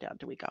 how far down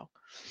do we go?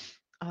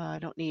 I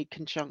don't need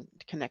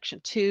conjunct connection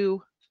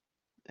 2,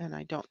 and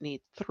I don't need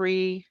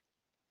 3,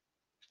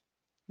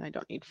 and I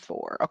don't need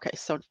 4. Okay,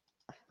 so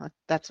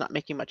that's not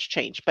making much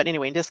change. But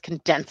anyway, this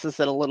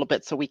condenses it a little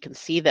bit so we can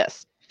see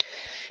this.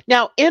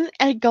 Now, in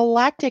a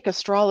galactic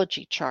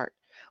astrology chart,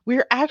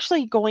 we're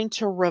actually going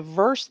to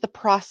reverse the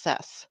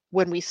process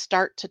when we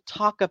start to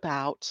talk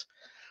about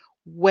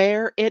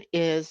where it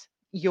is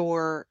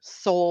your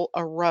soul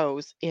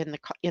arose in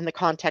the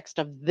context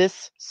of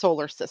this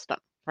solar system,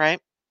 right?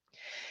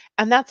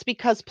 And that's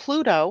because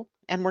Pluto,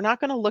 and we're not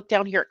going to look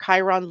down here at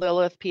Chiron,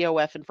 Lilith,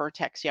 POF, and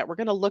Vertex yet. We're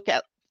going to look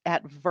at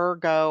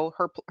Virgo,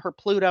 her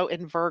Pluto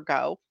in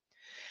Virgo.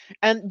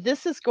 And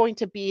this is going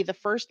to be the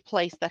first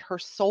place that her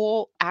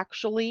soul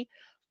actually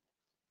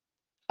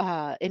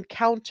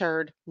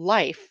encountered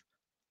life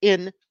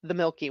in the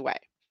Milky Way.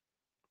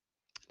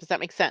 Does that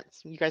make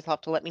sense? You guys will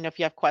have to let me know if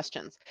you have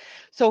questions.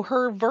 So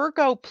her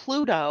Virgo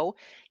Pluto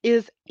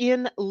is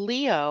in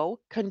Leo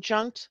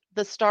conjunct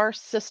the star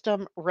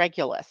system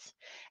Regulus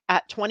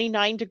at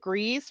 29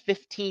 degrees,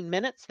 15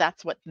 minutes.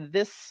 That's what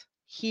this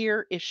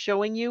here is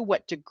showing you,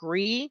 what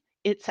degree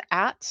it's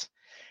at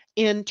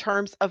in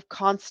terms of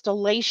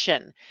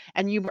constellation.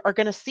 And you are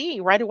going to see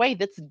right away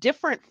that's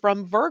different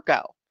from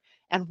Virgo.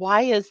 And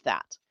why is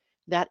that?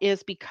 That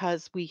is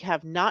because we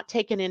have not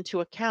taken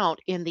into account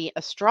in the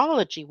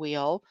astrology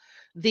wheel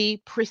the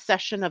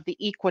precession of the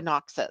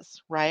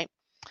equinoxes, right?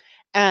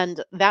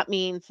 And that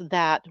means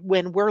that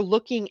when we're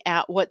looking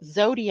at what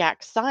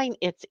zodiac sign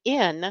it's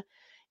in,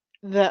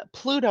 the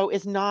Pluto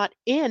is not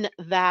in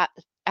that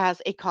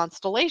as a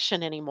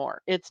constellation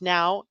anymore. It's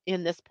now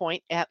in this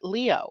point at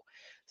Leo.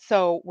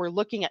 So we're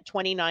looking at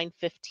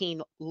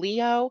 2915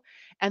 Leo.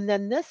 And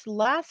then this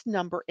last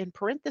number in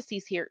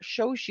parentheses here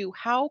shows you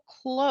how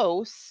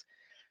close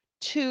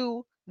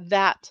to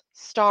that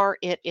star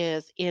it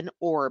is in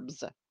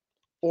orbs.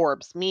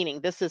 Orbs, meaning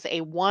this is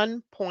a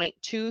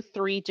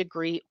 1.23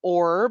 degree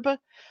orb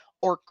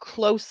or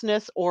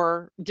closeness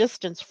or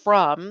distance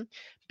from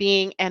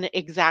being an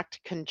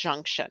exact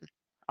conjunction.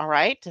 All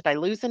right. Did I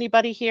lose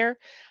anybody here?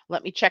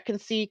 Let me check and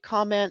see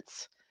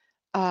comments.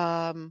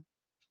 Um,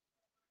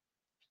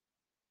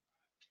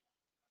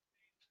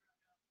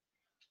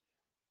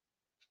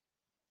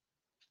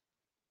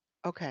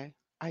 okay.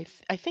 I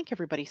think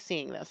everybody's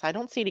seeing this. I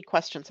don't see any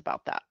questions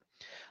about that.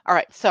 All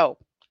right. So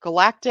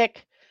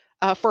galactic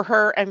for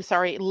her, I'm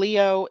sorry,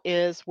 Leo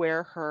is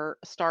where her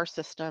star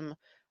system,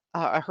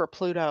 her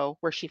Pluto,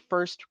 where she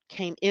first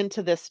came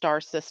into this star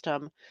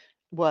system,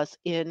 was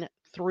in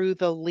through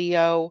the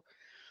Leo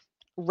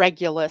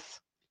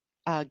Regulus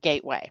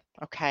gateway,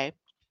 okay,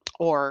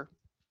 or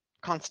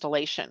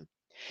constellation.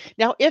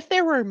 Now, if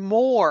there were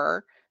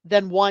more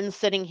than one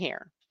sitting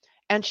here,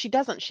 and she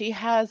doesn't, she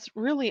has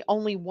really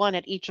only one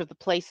at each of the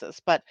places.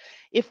 But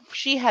if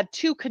she had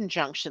two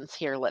conjunctions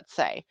here, let's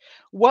say,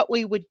 what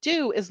we would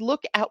do is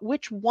look at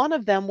which one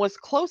of them was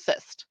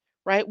closest,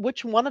 right?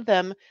 Which one of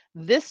them,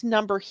 this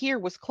number here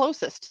was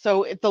closest.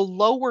 So the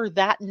lower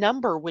that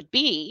number would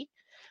be,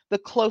 the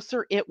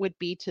closer it would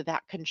be to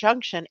that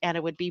conjunction, and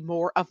it would be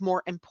more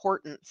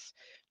importance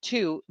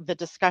to the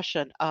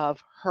discussion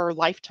of her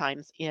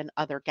lifetimes in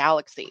other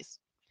galaxies.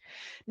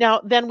 Now,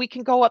 then we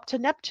can go up to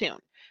Neptune.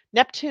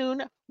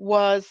 Neptune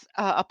was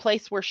a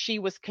place where she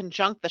was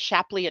conjunct the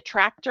Shapley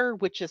attractor,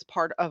 which is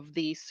part of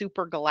the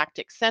super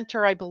galactic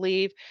center, I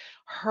believe.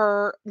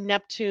 Her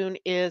Neptune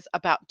is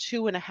about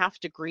 2.5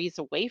 degrees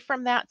away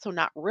from that, so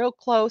not real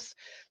close.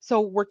 So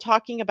we're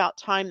talking about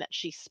time that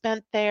she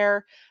spent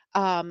there.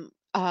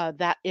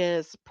 That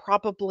is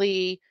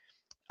probably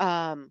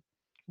um,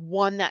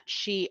 one that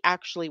she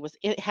actually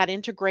had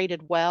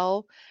integrated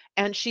well,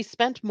 and you've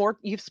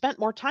spent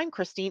more time,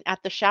 Christine,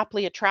 at the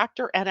Shapley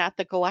attractor and at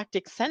the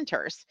galactic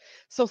centers.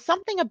 So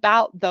something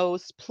about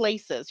those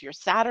places, your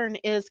Saturn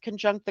is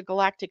conjunct the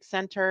galactic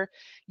center,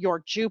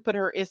 your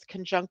Jupiter is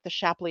conjunct the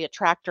Shapley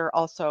attractor,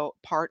 also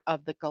part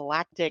of the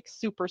galactic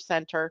super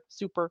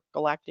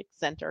galactic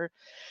center.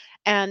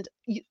 And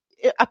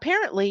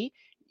apparently,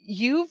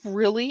 you've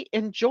really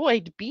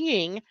enjoyed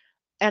being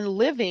and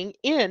living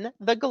in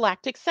the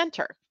galactic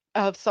center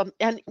of some,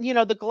 and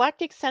the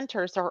galactic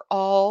centers are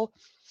all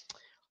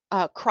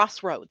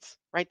crossroads,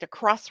 right? The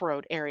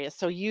crossroad areas.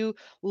 So you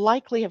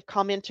likely have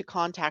come into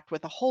contact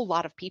with a whole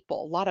lot of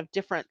people, a lot of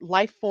different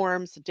life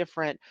forms,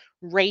 different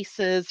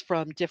races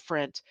from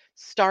different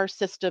star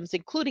systems,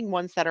 including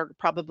ones that are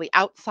probably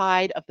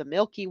outside of the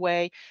Milky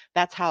Way.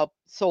 That's how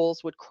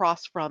souls would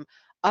cross from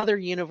other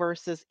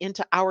universes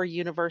into our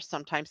universe.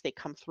 Sometimes they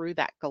come through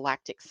that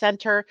galactic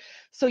center.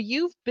 So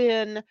you've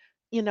been,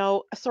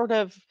 sort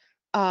of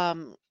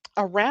um,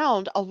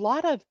 around a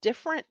lot of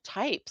different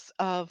types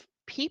of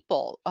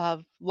people,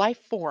 of life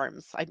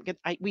forms.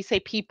 We say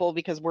people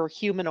because we're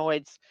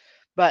humanoids,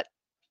 but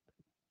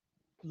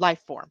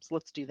life forms.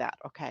 Let's do that.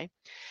 Okay.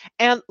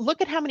 And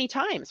look at how many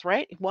times,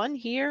 right? One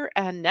here,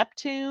 and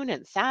Neptune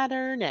and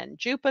Saturn and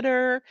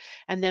Jupiter.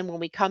 And then when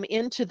we come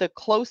into the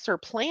closer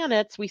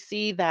planets, we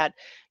see that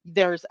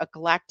there's a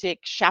galactic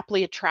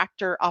Shapley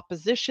attractor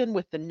opposition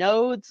with the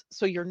nodes.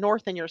 So your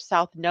north and your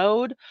south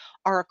node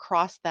are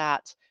across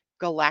that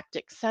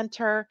galactic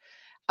center.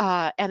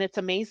 And it's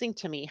amazing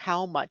to me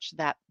how much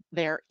that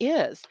there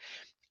is.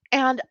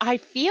 And I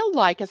feel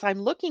like as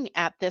I'm looking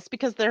at this,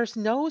 because there's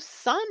no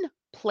sun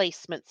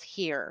placements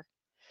here,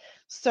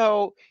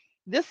 so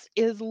this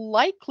is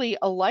likely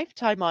a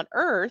lifetime on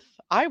Earth,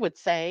 I would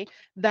say,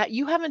 that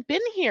you haven't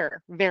been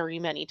here very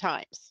many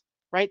times,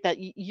 right? That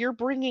you're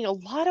bringing a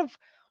lot of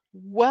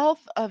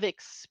wealth of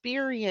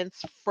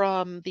experience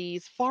from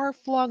these far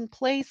flung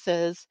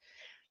places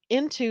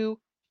into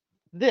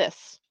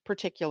this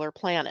particular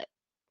planet.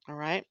 All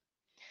right.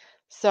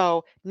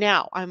 So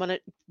now I'm going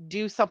to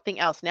do something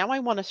else. Now I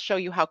want to show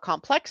you how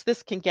complex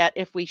this can get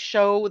if we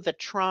show the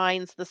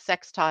trines, the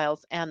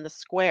sextiles, and the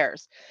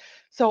squares.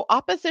 So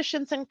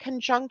oppositions and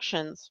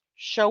conjunctions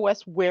show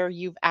us where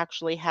you've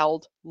actually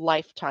held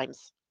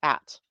lifetimes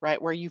at,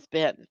 right? Where you've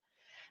been.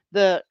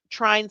 The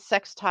trines,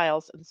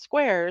 sextiles, and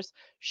squares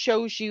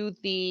shows you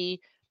the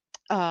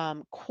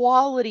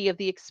quality of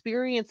the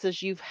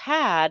experiences you've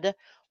had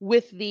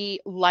with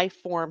the life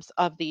forms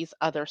of these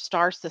other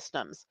star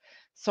systems.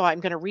 So I'm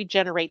going to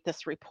regenerate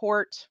this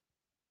report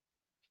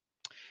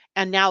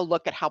and now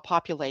look at how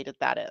populated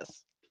that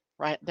is,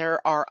 right?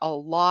 There are a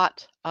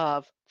lot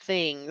of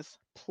things,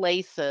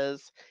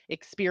 places,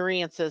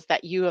 experiences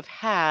that you have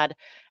had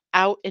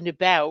out and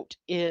about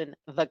in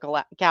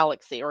the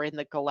galaxy or in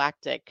the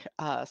galactic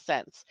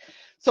sense.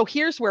 So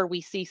here's where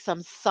we see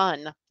some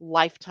sun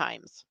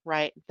lifetimes,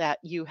 right, that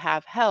you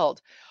have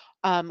held.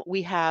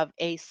 We have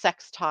a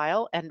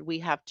sextile and we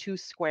have two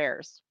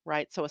squares,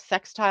 right? So a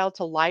sextile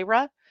to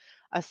Lyra,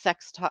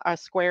 a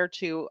square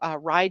to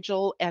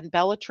Rigel and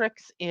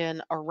Bellatrix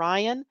in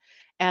Orion,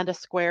 and a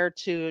square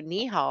to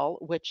Nihal,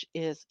 which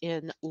is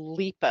in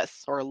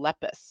Lepus or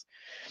Lepus.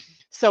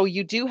 So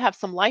you do have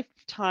some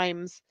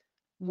lifetimes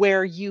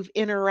where you've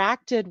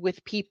interacted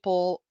with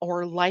people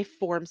or life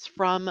forms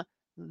from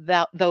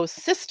those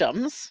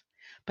systems,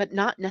 but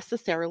not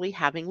necessarily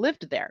having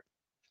lived there,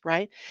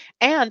 right?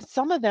 And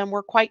some of them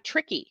were quite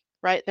tricky,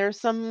 right?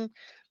 There's some,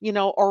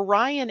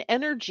 Orion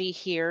energy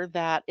here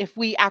that if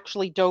we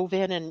actually dove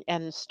in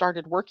and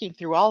started working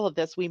through all of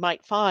this, we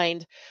might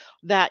find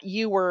that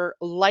you were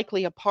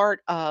likely a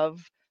part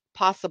of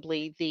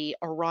possibly the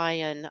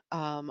Orion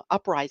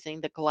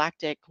uprising, the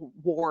galactic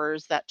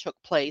wars that took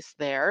place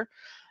there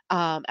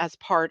as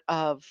part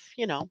of,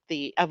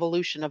 the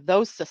evolution of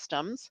those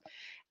systems.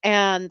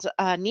 And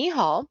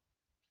Nihal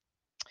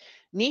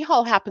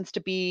happens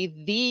to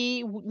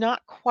be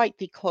not quite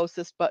the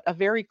closest, but a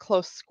very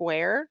close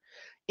square.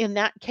 In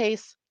that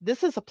case,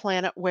 this is a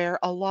planet where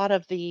a lot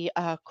of the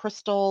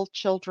crystal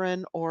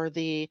children or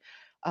the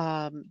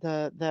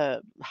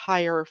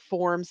higher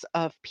forms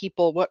of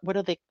people, what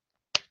are they,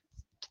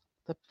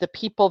 the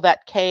people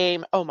that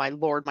came, oh my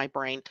lord, my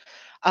brain,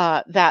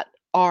 that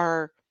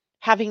are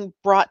having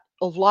brought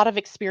a lot of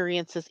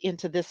experiences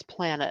into this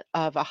planet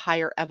of a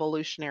higher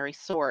evolutionary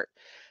sort.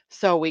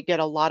 So we get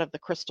a lot of the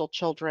crystal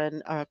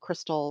children,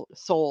 crystal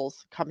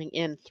souls coming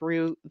in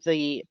through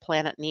the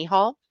planet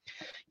Nihal.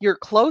 Your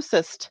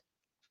closest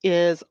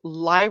is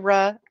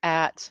Lyra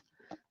at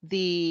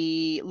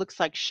the, looks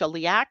like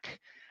Sheliak,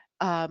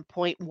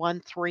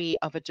 0.13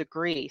 of a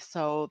degree.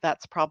 So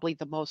that's probably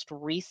the most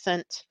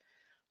recent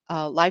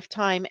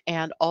lifetime,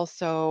 and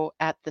also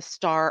at the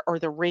star or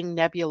the ring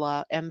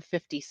nebula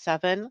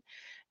M57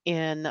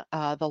 in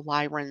the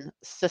Lyran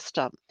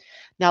system.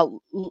 Now,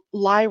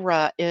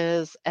 Lyra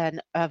is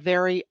a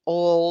very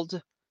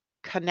old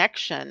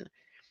connection.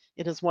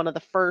 It is one of the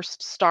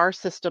first star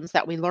systems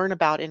that we learn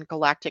about in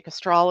galactic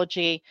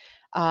astrology.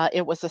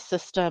 It was a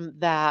system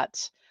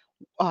that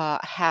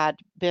had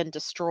been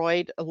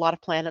destroyed. A lot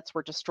of planets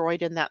were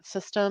destroyed in that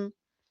system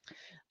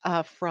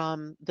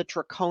from the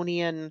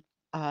draconian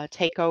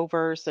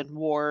takeovers and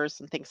wars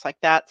and things like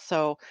that.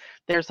 So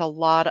there's a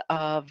lot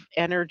of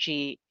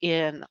energy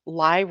in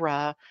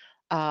Lyra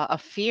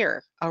of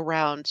fear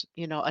around,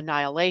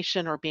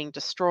 annihilation or being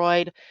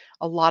destroyed.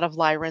 A lot of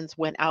Lyrans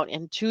went out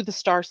into the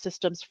star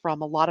systems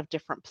from a lot of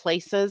different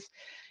places.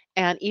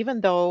 And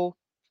even though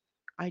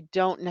I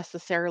don't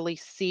necessarily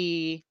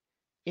see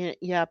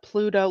yeah,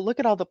 Pluto. Look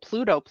at all the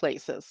Pluto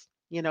places.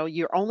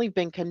 You've only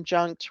been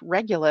conjunct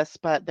Regulus,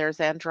 but there's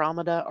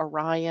Andromeda,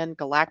 Orion,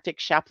 Galactic,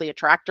 Shapley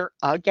Attractor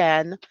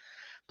again,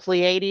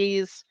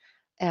 Pleiades,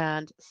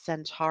 and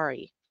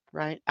Centauri,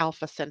 right?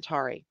 Alpha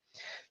Centauri.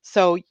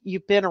 So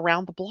you've been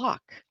around the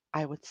block,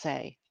 I would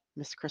say,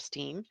 Miss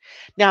Christine.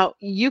 Now,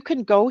 you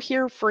can go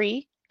here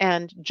free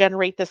and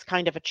generate this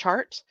kind of a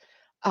chart.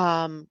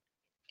 Um,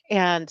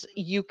 and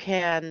you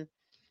can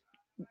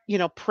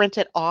print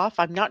it off.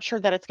 I'm not sure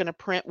that it's going to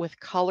print with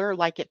color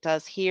like it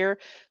does here.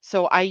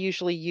 So I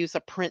usually use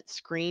a print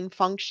screen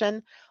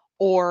function,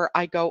 or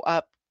I go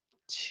up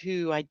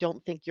to, I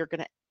don't think you're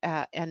going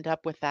to end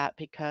up with that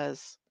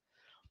because,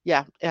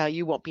 yeah,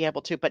 you won't be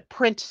able to, but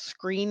print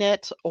screen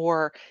it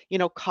or,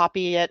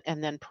 copy it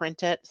and then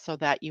print it so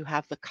that you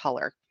have the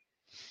color.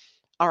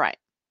 All right.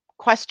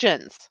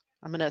 Questions.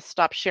 I'm going to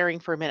stop sharing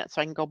for a minute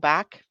so I can go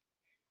back.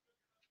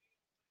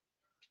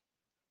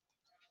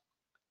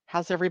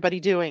 How's everybody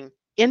doing?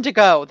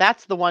 Indigo,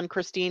 that's the one,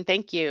 Christine.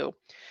 Thank you.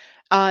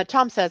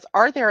 Tom says,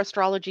 are there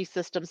astrology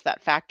systems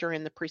that factor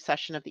in the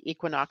precession of the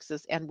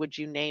equinoxes, and would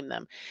you name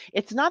them?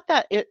 It's not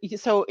that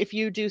so if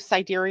you do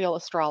sidereal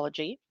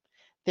astrology,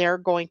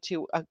 they're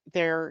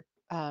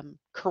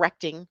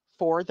correcting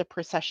for the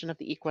precession of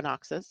the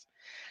equinoxes.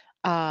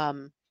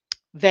 Um,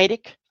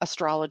 Vedic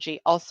astrology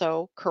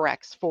also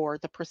corrects for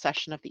the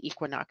precession of the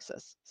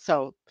equinoxes.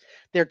 So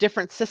they're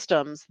different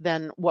systems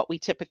than what we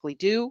typically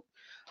do,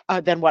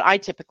 than what I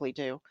typically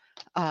do.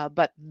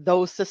 But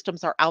those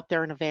systems are out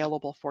there and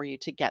available for you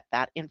to get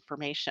that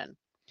information.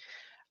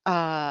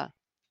 Uh,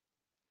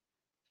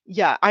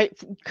 yeah, I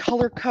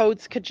color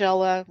codes,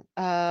 Kajella.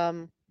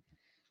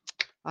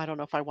 I don't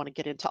know if I want to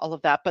get into all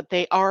of that, but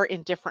they are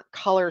in different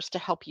colors to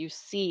help you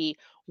see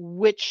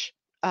which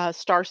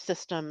star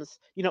systems,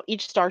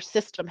 each star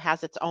system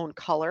has its own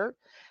color.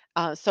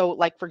 So,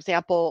 like, for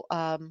example,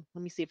 let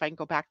me see if I can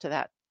go back to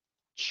that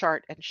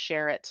chart and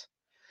share it.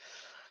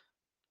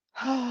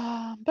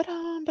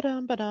 Ba-dum,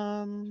 ba-dum,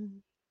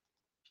 ba-dum.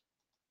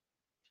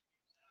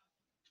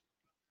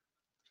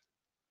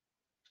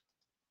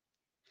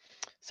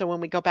 So when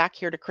we go back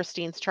here to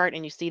Christine's chart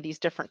and you see these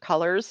different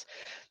colors,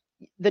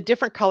 the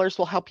different colors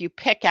will help you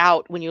pick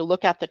out, when you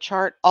look at the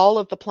chart, all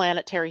of the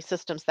planetary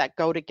systems that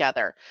go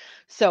together.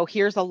 So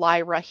here's a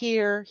Lyra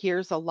here,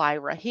 here's a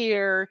Lyra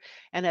here.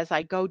 And as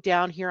I go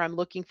down here, I'm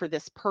looking for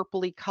this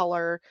purpley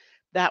color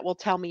that will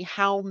tell me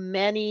how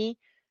many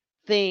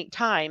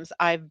times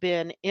I've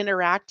been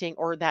interacting,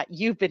 or that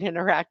you've been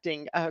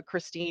interacting,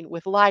 Christine,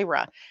 with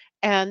Lyra.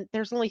 And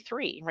there's only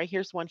three, right?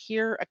 Here's one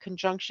here, a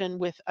conjunction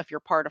with of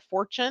your part of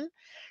fortune.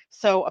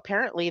 So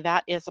apparently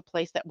that is a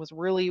place that was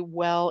really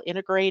well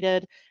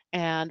integrated,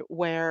 and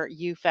where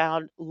you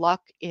found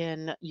luck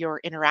in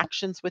your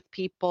interactions with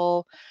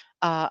people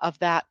of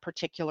that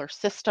particular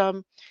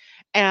system.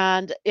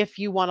 And if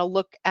you want to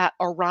look at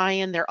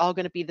Orion, they're all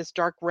going to be this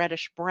dark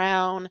reddish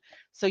brown.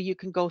 So you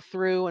can go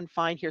through and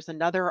find, here's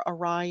another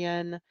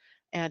Orion,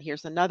 and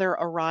here's another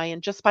Orion,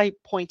 just by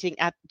looking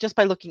at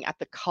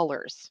the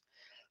colors,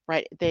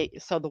 right?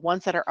 So the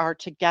ones that are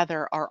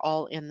together are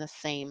all in the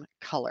same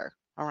color,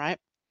 all right?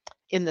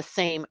 In the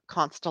same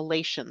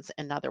constellations,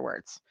 in other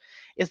words.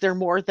 Is there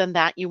more than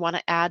that you want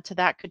to add to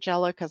that,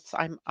 Kajella? Because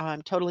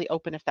I'm totally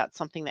open if that's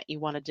something that you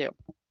want to do.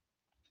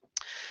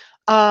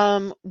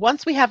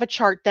 Once we have a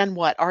chart, then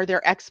what? Are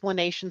there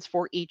explanations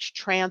for each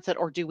transit,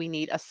 or do we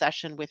need a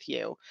session with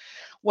you?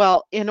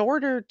 Well, in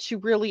order to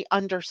really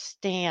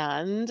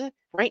understand,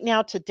 right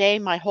now, today,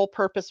 my whole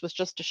purpose was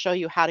just to show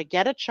you how to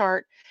get a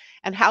chart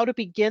and how to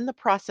begin the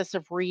process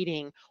of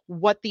reading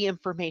what the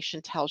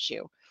information tells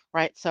you,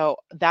 right? So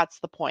that's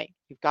the point.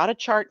 You've got a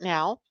chart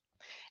now,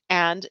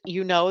 and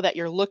you know that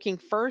you're looking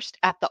first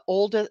at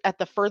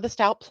the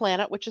furthest out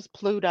planet, which is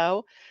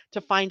Pluto,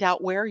 to find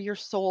out where your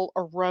soul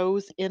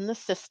arose in the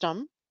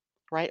system,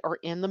 right? Or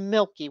in the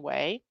Milky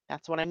Way.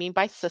 That's what I mean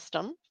by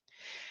system.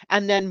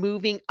 And then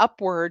moving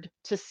upward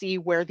to see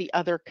where the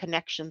other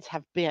connections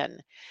have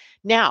been.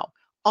 Now,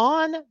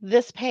 on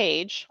this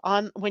page,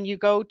 when you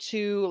go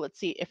to, let's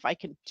see if I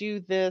can do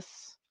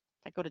this.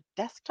 If I go to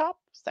desktop,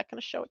 is that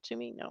going to show it to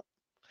me? No.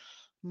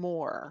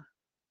 More.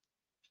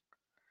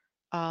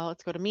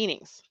 Let's go to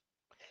meanings.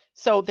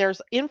 So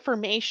there's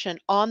information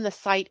on the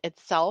site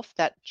itself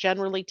that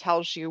generally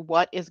tells you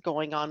what is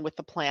going on with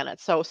the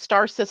planet. So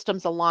star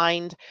systems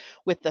aligned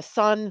with the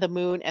sun, the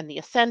moon, and the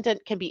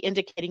ascendant can be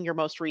indicating your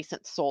most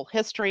recent soul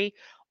history,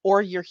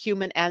 or your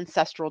human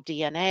ancestral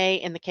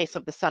DNA, in the case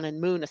of the sun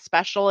and moon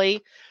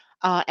especially,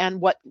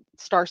 and what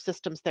star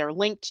systems they're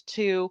linked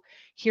to.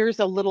 Here's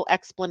a little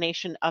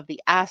explanation of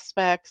the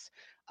aspects.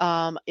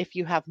 If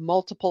you have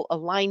multiple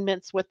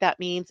alignments, what that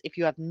means. If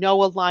you have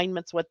no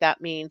alignments, what that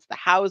means, the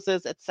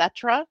houses,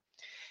 etc.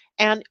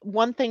 And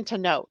one thing to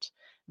note,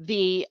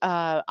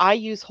 I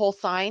use whole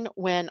sign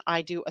when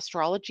I do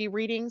astrology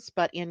readings,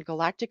 but in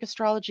galactic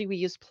astrology, we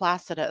use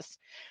Placidus.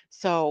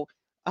 So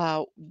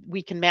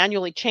we can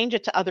manually change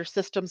it to other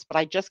systems, but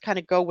I just kind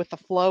of go with the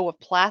flow of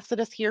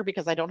Placidus here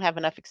because I don't have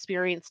enough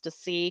experience to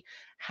see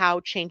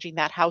how changing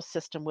that house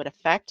system would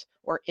affect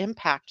or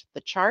impact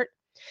the chart.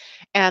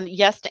 And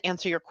yes, to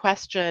answer your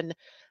question,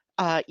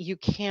 you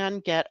can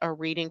get a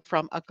reading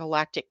from a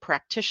galactic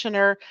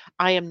practitioner.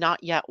 I am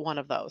not yet one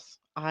of those.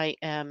 I've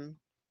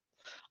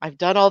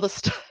done all the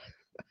stuff.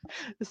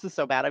 This is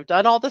so bad. I've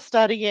done all the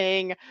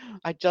studying.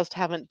 I just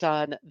haven't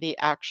done the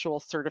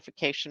actual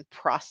certification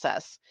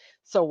process.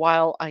 So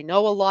while I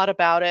know a lot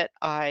about it,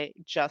 I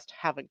just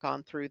haven't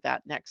gone through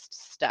that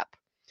next step.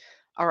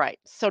 All right.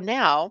 So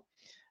now,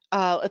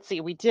 let's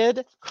see. We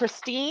did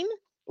Christine.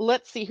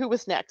 Let's see who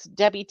was next.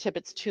 Debbie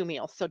Tibbetts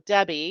Tumiel. So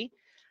Debbie,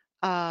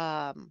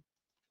 let's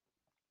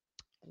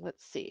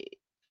see.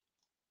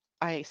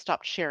 I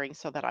stopped sharing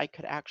so that I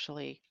could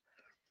actually.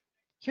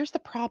 Here's the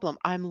problem.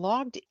 I'm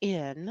logged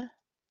in.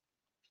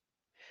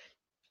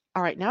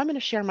 All right, now I'm going to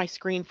share my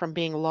screen from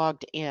being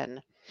logged in.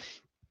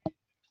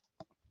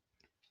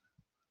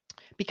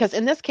 Because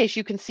in this case,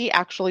 you can see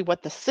actually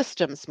what the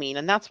systems mean,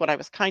 and that's what I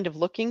was kind of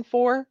looking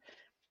for.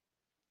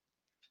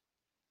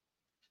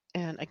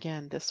 And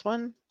again, this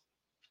one.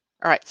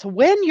 All right, so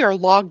when you're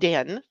logged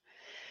in,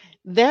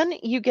 then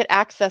you get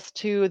access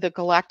to the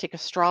galactic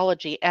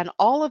astrology, and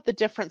all of the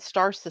different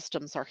star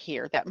systems are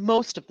here. That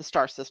most of the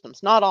star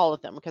systems, not all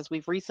of them, because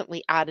we've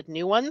recently added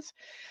new ones.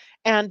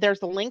 And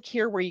there's a link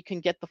here where you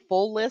can get the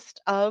full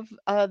list of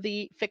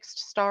the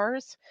fixed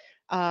stars.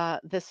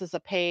 This is a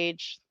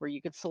page where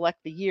you could select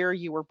the year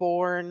you were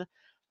born.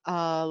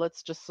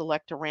 Let's just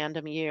select a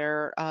random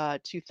year,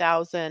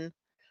 2000,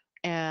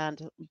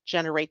 and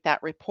generate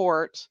that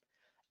report.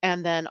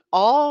 And then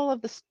all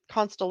of the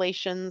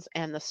constellations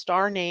and the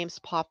star names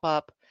pop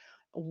up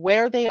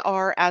where they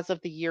are as of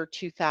the year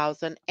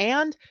 2000.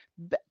 And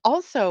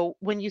also,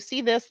 when you see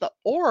this, the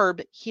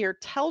orb here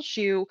tells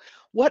you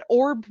what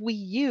orb we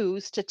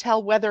use to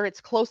tell whether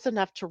it's close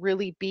enough to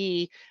really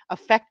be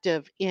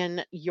effective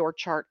in your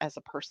chart as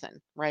a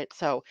person, right?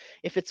 So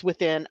if it's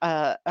within,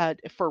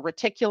 for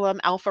reticulum,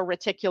 alpha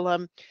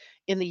reticulum,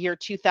 in the year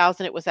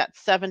 2000, it was at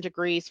 7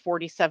 degrees,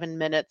 47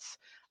 minutes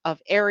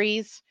of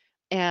Aries,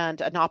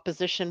 and an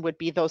opposition would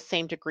be those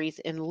same degrees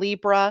in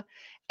Libra,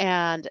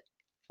 and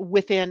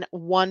within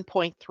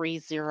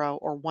 1.30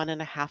 or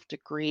 1.5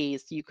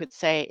 degrees, you could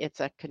say it's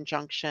a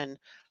conjunction,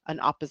 an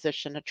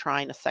opposition, a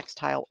trine, a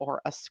sextile,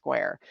 or a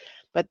square.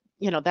 But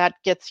that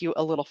gets you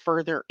a little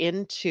further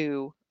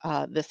into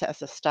this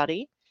as a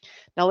study.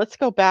 Now let's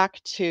go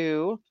back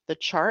to the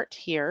chart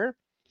here.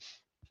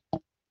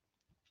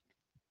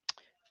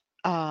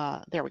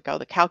 There we go,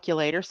 the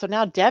calculator. So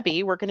now,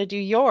 Debbie, we're going to do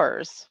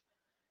yours.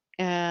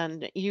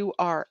 And you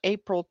are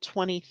April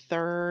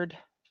 23rd.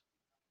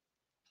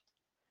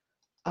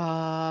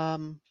 I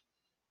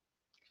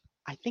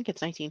think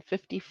it's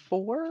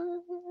 1954.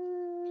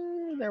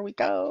 There we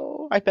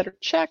go. I better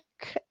check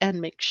and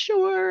make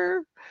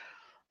sure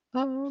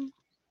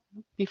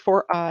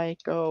before I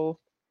go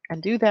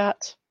and do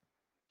that.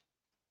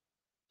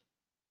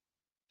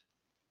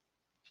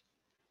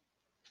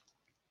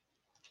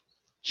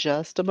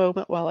 Just a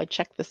moment while I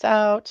check this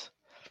out.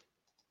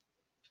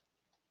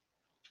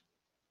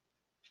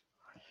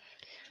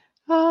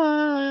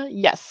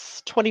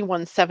 Yes,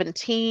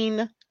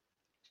 2117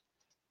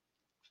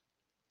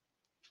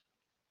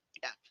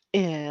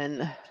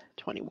 in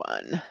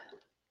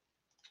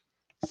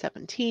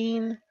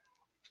 2117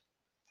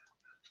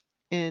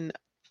 in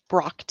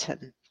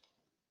Brockton,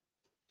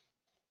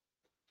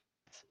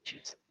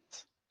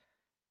 Massachusetts.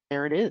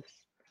 There it is.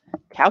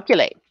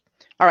 Calculate.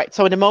 All right,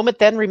 so in a moment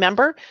then,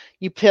 remember,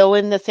 you fill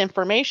in this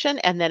information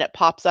and then it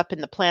pops up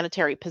in the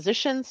planetary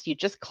positions. You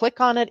just click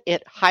on it,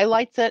 it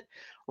highlights it,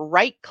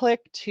 right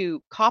click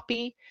to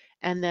copy,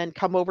 and then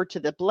come over to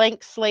the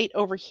blank slate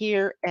over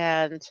here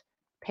and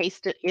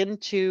paste it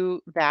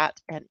into that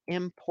and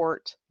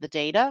import the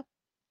data.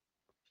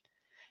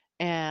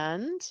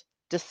 And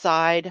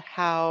decide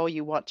how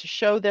you want to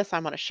show this.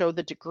 I'm going to show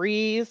the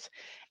degrees,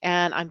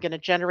 and I'm going to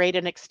generate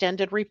an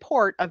extended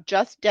report of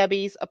just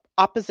Debbie's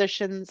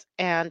oppositions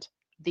and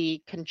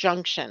the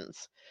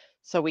conjunctions,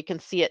 so we can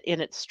see it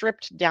in its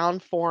stripped down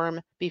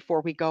form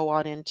before we go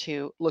on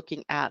into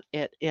looking at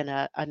it in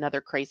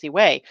another crazy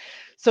way.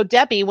 So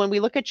Debbie, when we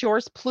look at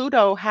yours,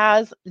 Pluto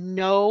has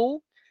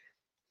no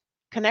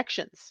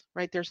connections,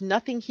 right? There's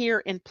nothing here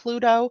in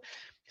Pluto.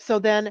 So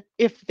then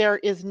if there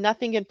is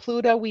nothing in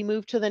Pluto, we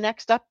move to the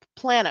next up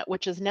planet,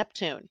 which is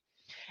Neptune.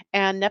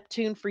 And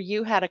Neptune for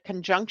you had a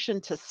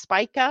conjunction to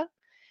Spica,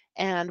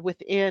 and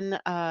within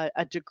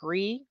a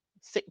degree,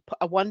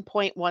 a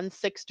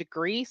 1.16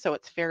 degree, so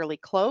it's fairly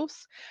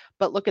close.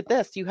 But look at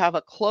this, you have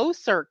a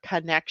closer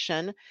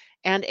connection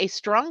and a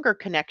stronger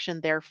connection,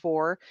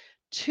 therefore,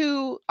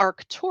 to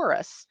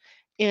Arcturus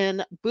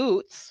in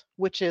Boots,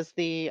 which is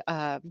the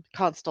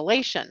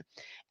constellation.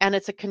 And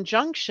it's a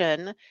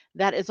conjunction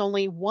that is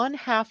only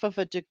 1/2 of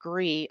a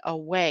degree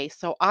away.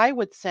 So I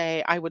would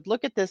say, I would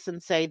look at this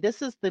and say,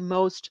 this is the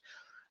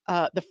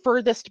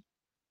furthest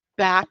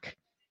back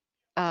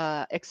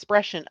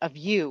expression of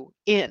you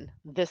in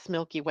this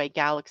Milky Way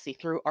galaxy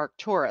through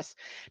Arcturus.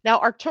 Now,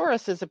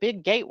 Arcturus is a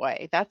big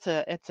gateway.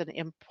 It's an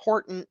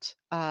important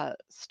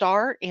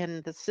star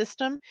in the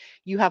system.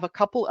 You have a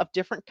couple of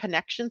different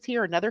connections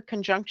here. Another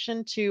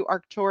conjunction to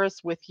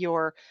Arcturus with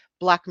your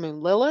Black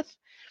Moon Lilith,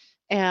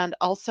 and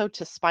also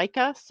to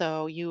Spica.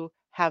 So you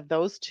have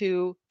those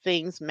two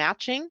things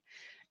matching.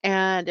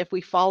 And if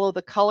we follow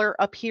the color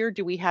up here,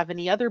 do we have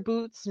any other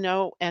boots?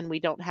 No, and we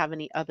don't have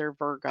any other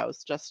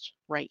Virgos, just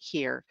right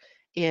here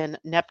in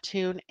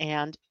Neptune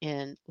and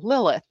in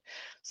Lilith.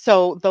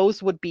 So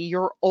those would be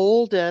your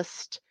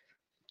oldest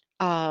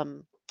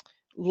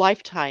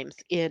lifetimes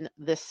in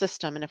this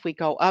system. And if we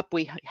go up,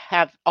 we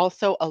have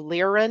also a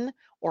Lyran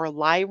or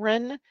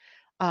Lyran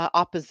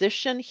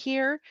opposition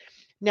here.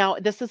 Now,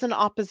 this is an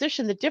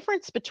opposition. The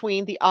difference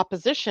between the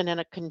opposition and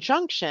a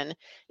conjunction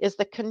is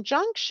the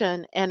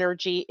conjunction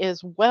energy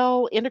is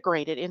well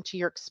integrated into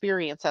your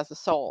experience as a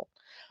soul.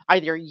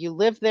 Either you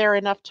lived there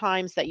enough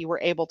times that you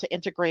were able to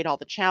integrate all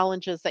the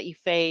challenges that you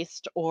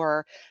faced,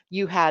 or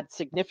you had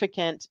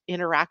significant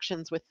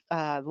interactions with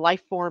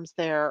life forms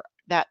there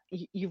that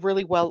you've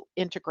really well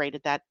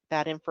integrated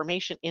that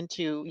information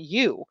into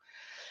you.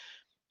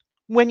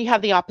 When you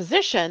have the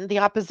opposition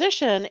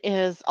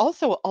is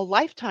also a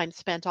lifetime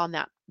spent on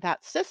that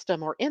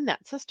system or in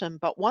that system,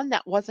 but one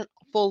that wasn't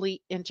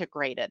fully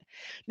integrated.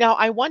 Now,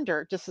 I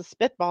wonder, just a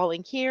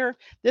spitballing here,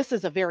 this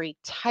is a very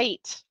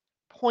tight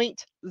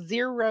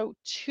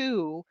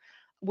 0.02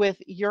 with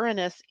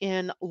Uranus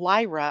in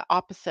Lyra,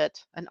 opposite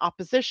an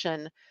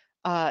opposition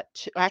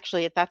to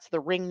actually that's the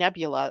Ring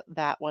Nebula,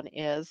 that one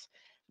is,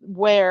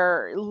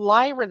 where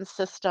Lyran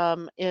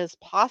system is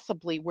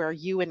possibly where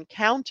you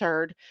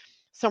encountered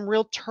some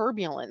real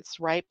turbulence,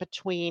 right,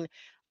 between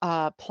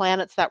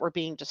planets that were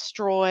being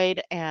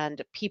destroyed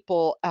and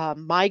people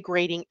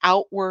migrating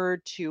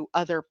outward to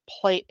other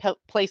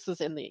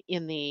places in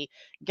the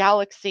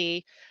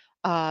galaxy,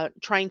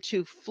 trying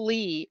to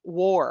flee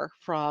war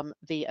from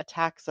the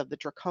attacks of the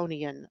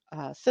draconian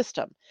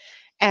system.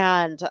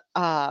 And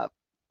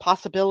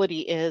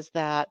possibility is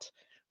that,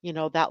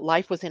 that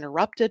life was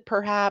interrupted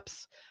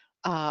perhaps,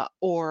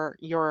 or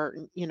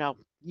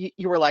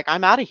you were like,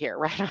 I'm out of here,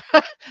 right?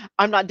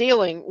 I'm not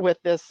dealing with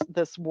this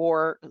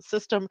war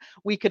system.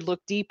 We could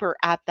look deeper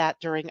at that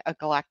during a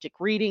galactic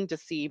reading to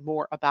see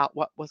more about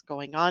what was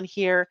going on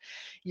here.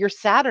 Your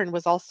Saturn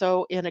was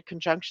also in a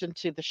conjunction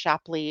to the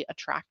Shapley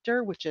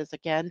attractor, which is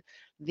again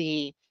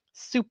the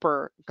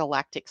super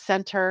galactic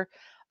center.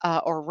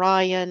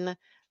 Orion,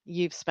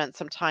 you've spent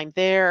some time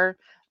there.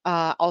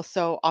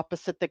 Also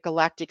opposite the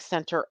galactic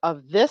center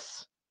of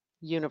this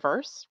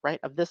universe, right,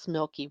 of this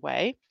Milky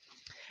Way.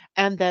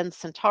 And then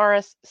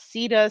Centaurus,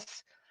 Cetus,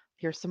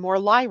 here's some more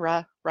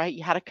Lyra, right?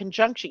 You had a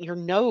conjunction, your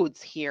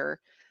nodes here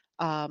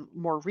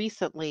more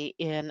recently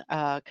in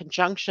a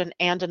conjunction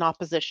and an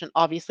opposition,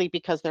 obviously,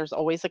 because there's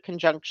always a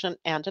conjunction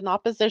and an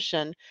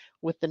opposition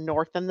with the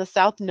north and the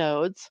south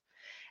nodes.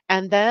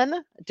 And then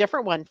a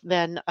different one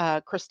than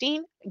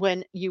Christine,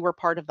 when you were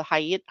part of the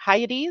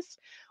Hyades,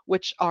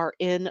 which are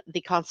in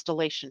the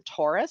constellation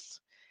Taurus,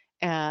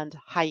 and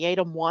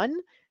Hyadum 1.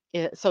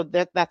 So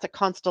that's a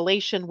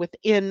constellation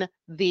within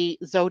the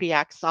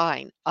zodiac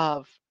sign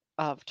of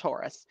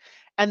Taurus.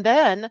 And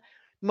then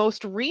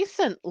most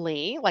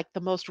recently, like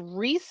the most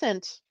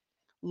recent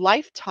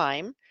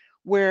lifetime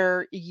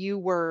where you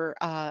were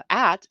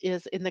at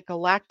is in the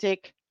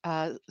galactic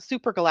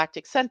super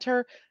galactic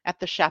center at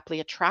the Shapley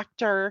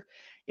attractor.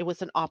 It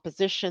was an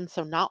opposition,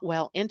 so not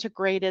well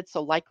integrated.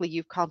 So likely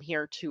you've come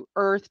here to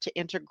Earth to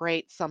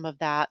integrate some of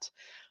that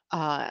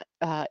uh,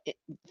 uh, i-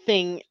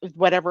 thing,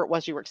 whatever it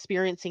was you were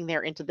experiencing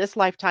there, into this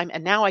lifetime.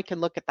 And now I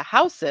can look at the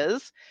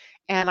houses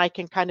and I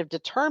can kind of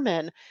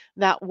determine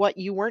that what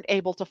you weren't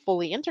able to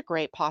fully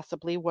integrate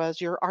possibly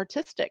was your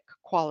artistic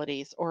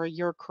qualities or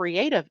your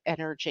creative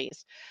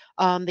energies,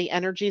 the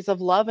energies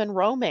of love and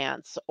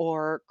romance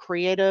or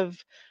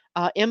creative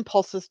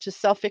impulses to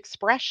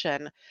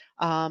self-expression,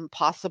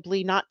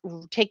 possibly not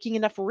taking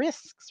enough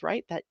risks,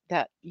 right?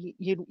 That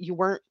you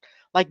weren't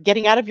like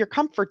getting out of your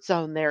comfort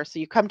zone there. So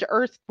you come to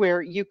Earth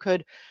where you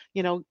could,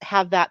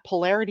 have that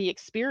polarity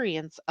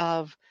experience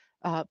of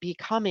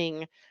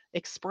becoming,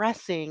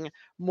 expressing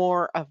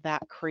more of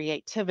that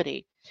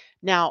creativity.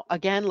 Now,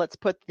 again, let's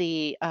put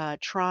the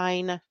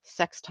trine,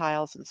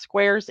 sextiles, and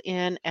squares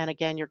in. And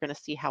again, you're going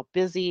to see how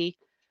busy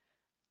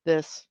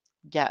this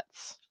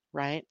gets,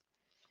 right?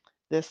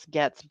 This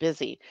gets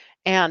busy.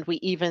 And we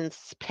even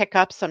pick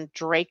up some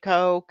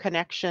Draco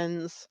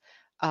connections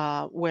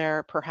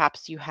where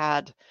perhaps you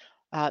had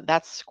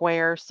that's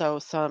square, so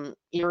some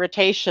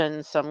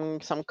irritation, some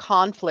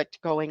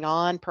conflict going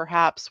on,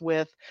 perhaps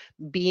with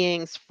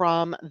beings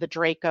from the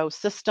Draco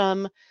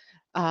system.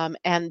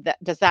 And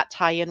does that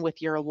tie in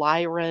with your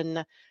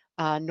Lyran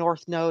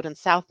North Node and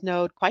South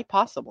Node? Quite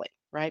possibly,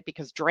 right?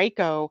 Because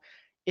Draco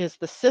is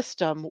the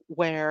system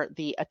where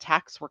the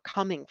attacks were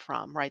coming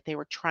from, right? They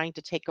were trying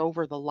to take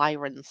over the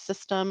Lyran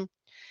system,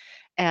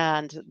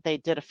 and they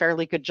did a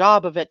fairly good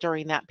job of it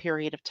during that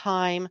period of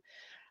time.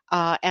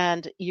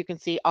 And you can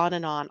see on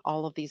and on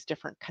all of these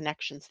different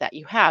connections that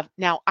you have.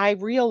 Now, I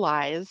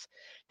realize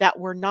that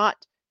we're not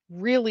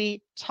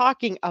really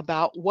talking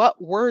about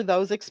what were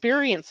those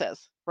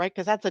experiences, right?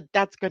 Because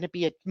that's going to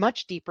be a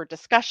much deeper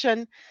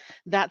discussion.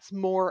 That's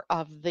more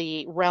of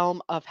the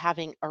realm of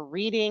having a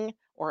reading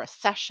or a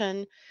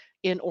session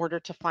in order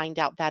to find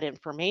out that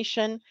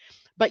information.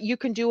 But you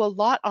can do a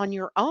lot on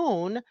your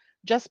own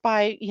just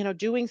by,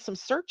 doing some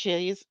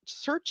searches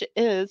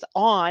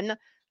on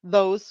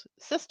those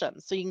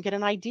systems, so you can get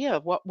an idea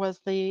of what was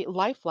the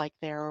life like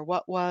there, or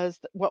what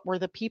were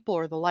the people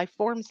or the life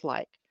forms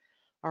like.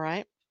 All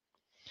right.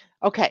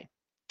 Okay.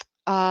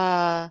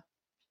 uh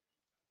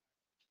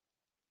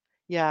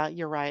yeah,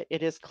 you're right,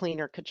 it is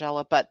cleaner,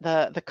 Kajella, but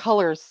the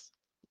colors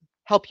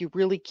help you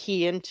really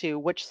key into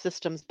which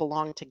systems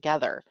belong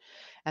together,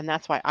 and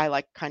that's why I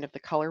like kind of the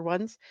color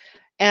ones.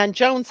 And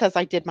Joan says,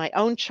 I did my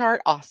own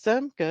chart.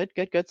 Awesome. Good,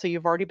 good, good. So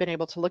you've already been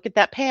able to look at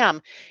that.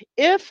 Pam,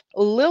 if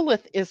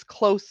Lilith is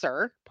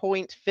closer,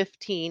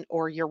 0.15,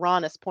 or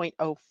Uranus,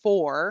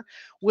 0.04,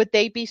 would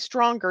they be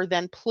stronger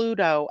than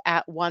Pluto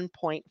at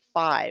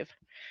 1.5?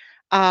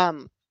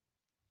 Um,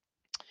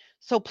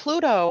 so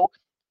Pluto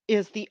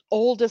is the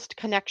oldest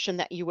connection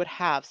that you would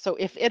have. So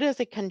if it is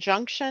a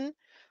conjunction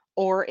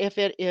or if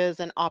it is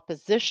an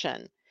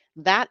opposition,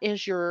 that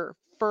is your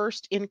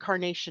first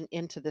incarnation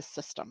into this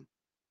system.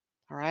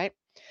 All right.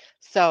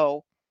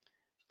 So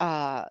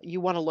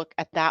you want to look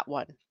at that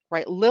one.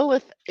 right?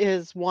 Lilith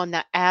is one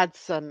that adds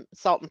some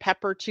salt and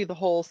pepper to the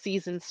whole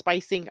season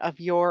spicing of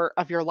your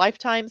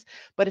lifetimes,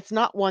 but it's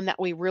not one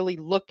that we really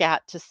look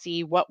at to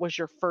see what was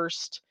your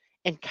first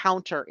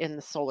encounter in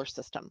the solar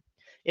system.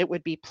 It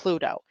would be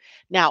Pluto.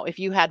 Now, if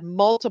you had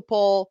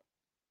multiple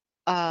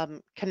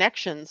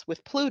connections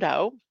with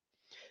Pluto,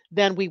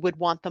 then we would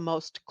want the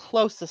most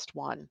closest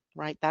one,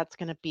 right? That's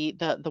going to be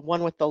the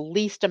one with the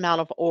least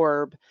amount of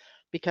orb,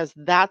 because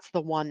that's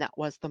the one that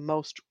was the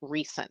most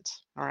recent.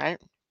 All right.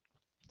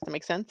 Does that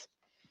make sense?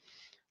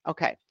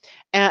 Okay.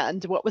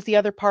 And what was the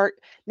other part?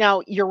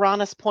 Now,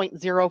 Uranus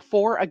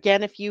 0.04,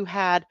 again, if you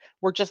had,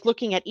 we're just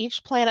looking at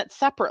each planet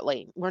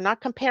separately. We're not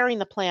comparing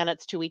the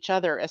planets to each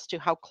other as to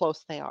how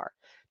close they are,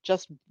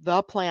 just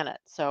the planet.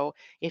 So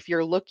if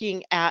you're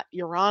looking at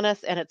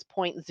Uranus and it's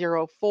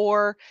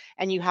 0.04,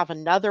 and you have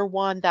another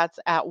one that's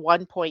at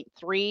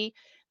 1.3,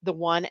 the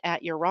one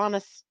at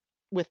Uranus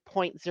with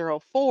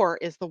 0.04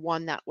 is the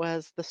one that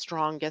was the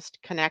strongest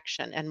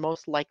connection and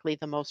most likely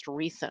the most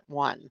recent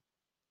one,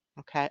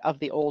 okay, of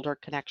the older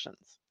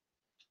connections.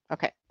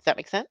 Okay, does that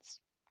make sense?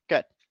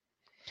 Good.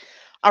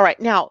 All right,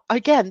 now,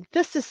 again,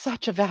 this is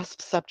such a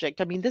vast subject.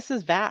 I mean, this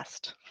is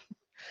vast.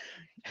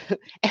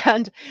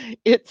 And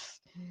it's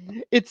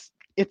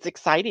it's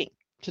exciting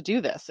to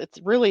do this. It's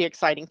really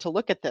exciting to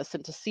look at this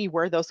and to see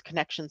where those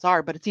connections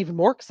are, but it's even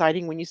more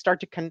exciting when you start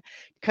to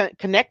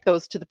connect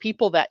those to the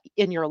people that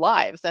in your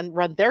lives and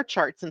run their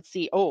charts and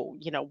see, oh,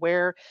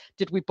 where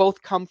did we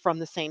both come from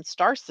the same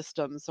star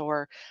systems,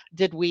 or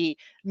did we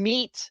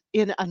meet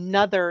in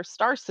another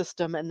star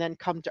system and then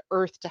come to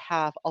Earth to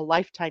have a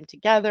lifetime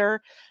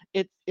together?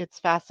 It's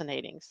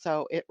fascinating.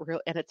 So it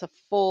really, and it's a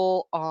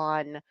full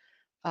on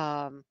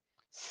um,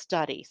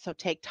 study. So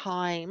take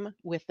time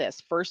with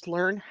this. First,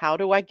 learn how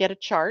do I get a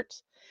chart,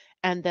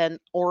 and then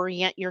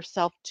orient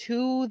yourself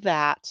to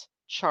that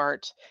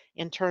chart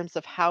in terms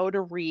of how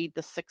to read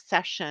the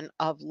succession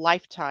of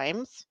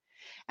lifetimes.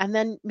 And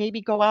then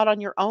maybe go out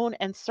on your own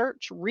and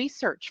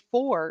research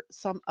for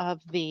some of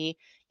the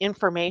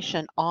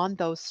information on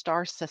those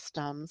star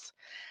systems.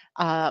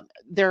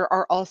 There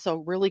are also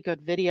really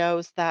good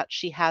videos that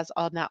she has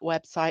on that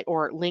website,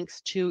 or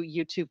links to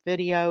YouTube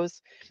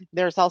videos.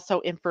 There's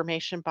also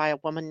information by a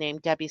woman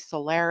named Debbie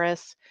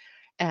Solaris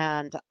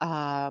and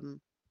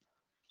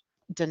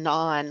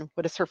Denon.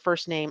 What is her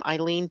first name?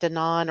 Eileen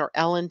Denon or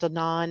Ellen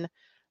Denon.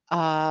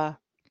 Uh,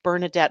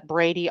 Bernadette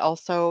Brady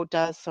also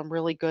does some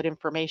really good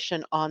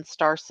information on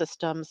star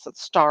systems,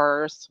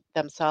 stars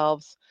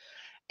themselves,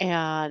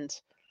 and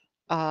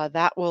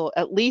that will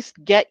at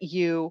least get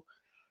you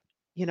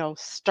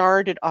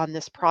started on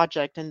this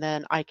project, and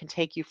then I can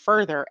take you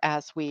further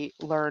as we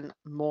learn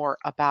more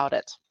about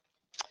it.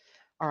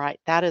 All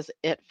right, that is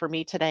it for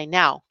me today.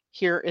 Now,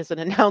 here is an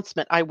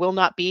announcement. I will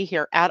not be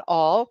here at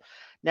all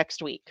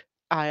next week.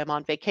 I am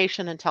on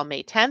vacation until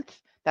May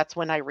 10th. That's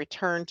when I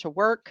return to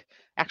work,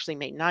 actually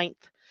May 9th.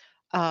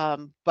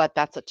 But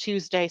that's a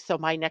Tuesday. So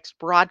my next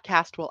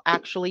broadcast will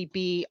actually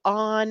be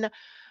on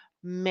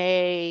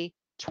May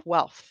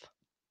 12th,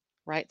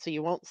 right? So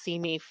you won't see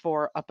me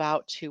for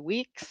about 2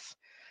 weeks.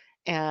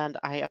 And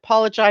I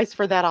apologize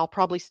for that. I'll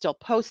probably still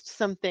post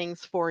some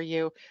things for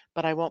you,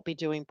 but I won't be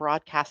doing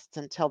broadcasts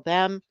until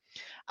then.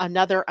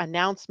 Another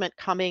announcement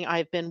coming.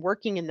 I've been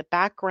working in the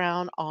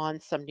background on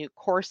some new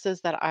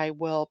courses that I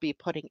will be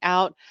putting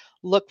out.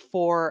 Look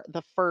for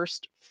the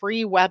first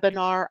free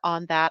webinar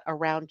on that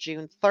around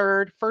June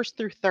 3rd, 1st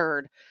through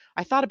 3rd.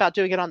 I thought about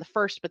doing it on the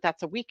 1st, but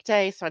that's a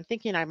weekday. So I'm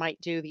thinking I might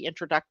do the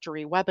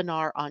introductory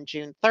webinar on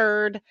June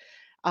 3rd.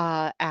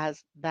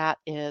 As that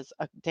is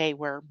a day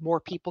where more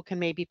people can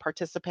maybe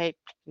participate.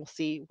 We'll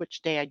see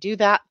which day I do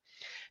that.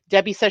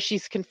 Debbie says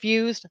she's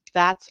confused.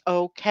 That's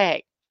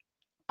okay.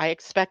 I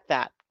expect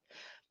that.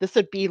 This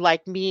would be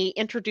like me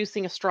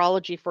introducing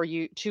astrology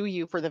to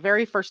you for the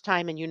very first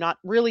time, and you not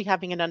really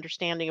having an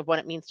understanding of what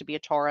it means to be a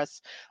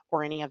Taurus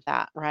or any of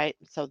that, right?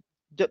 So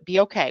be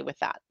okay with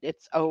that.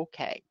 It's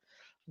okay.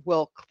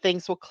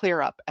 Things will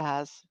clear up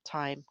as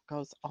time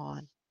goes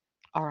on.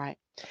 All right.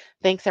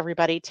 Thanks,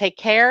 everybody. Take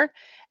care,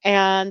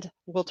 and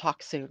we'll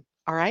talk soon.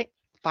 All right.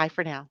 Bye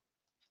for now.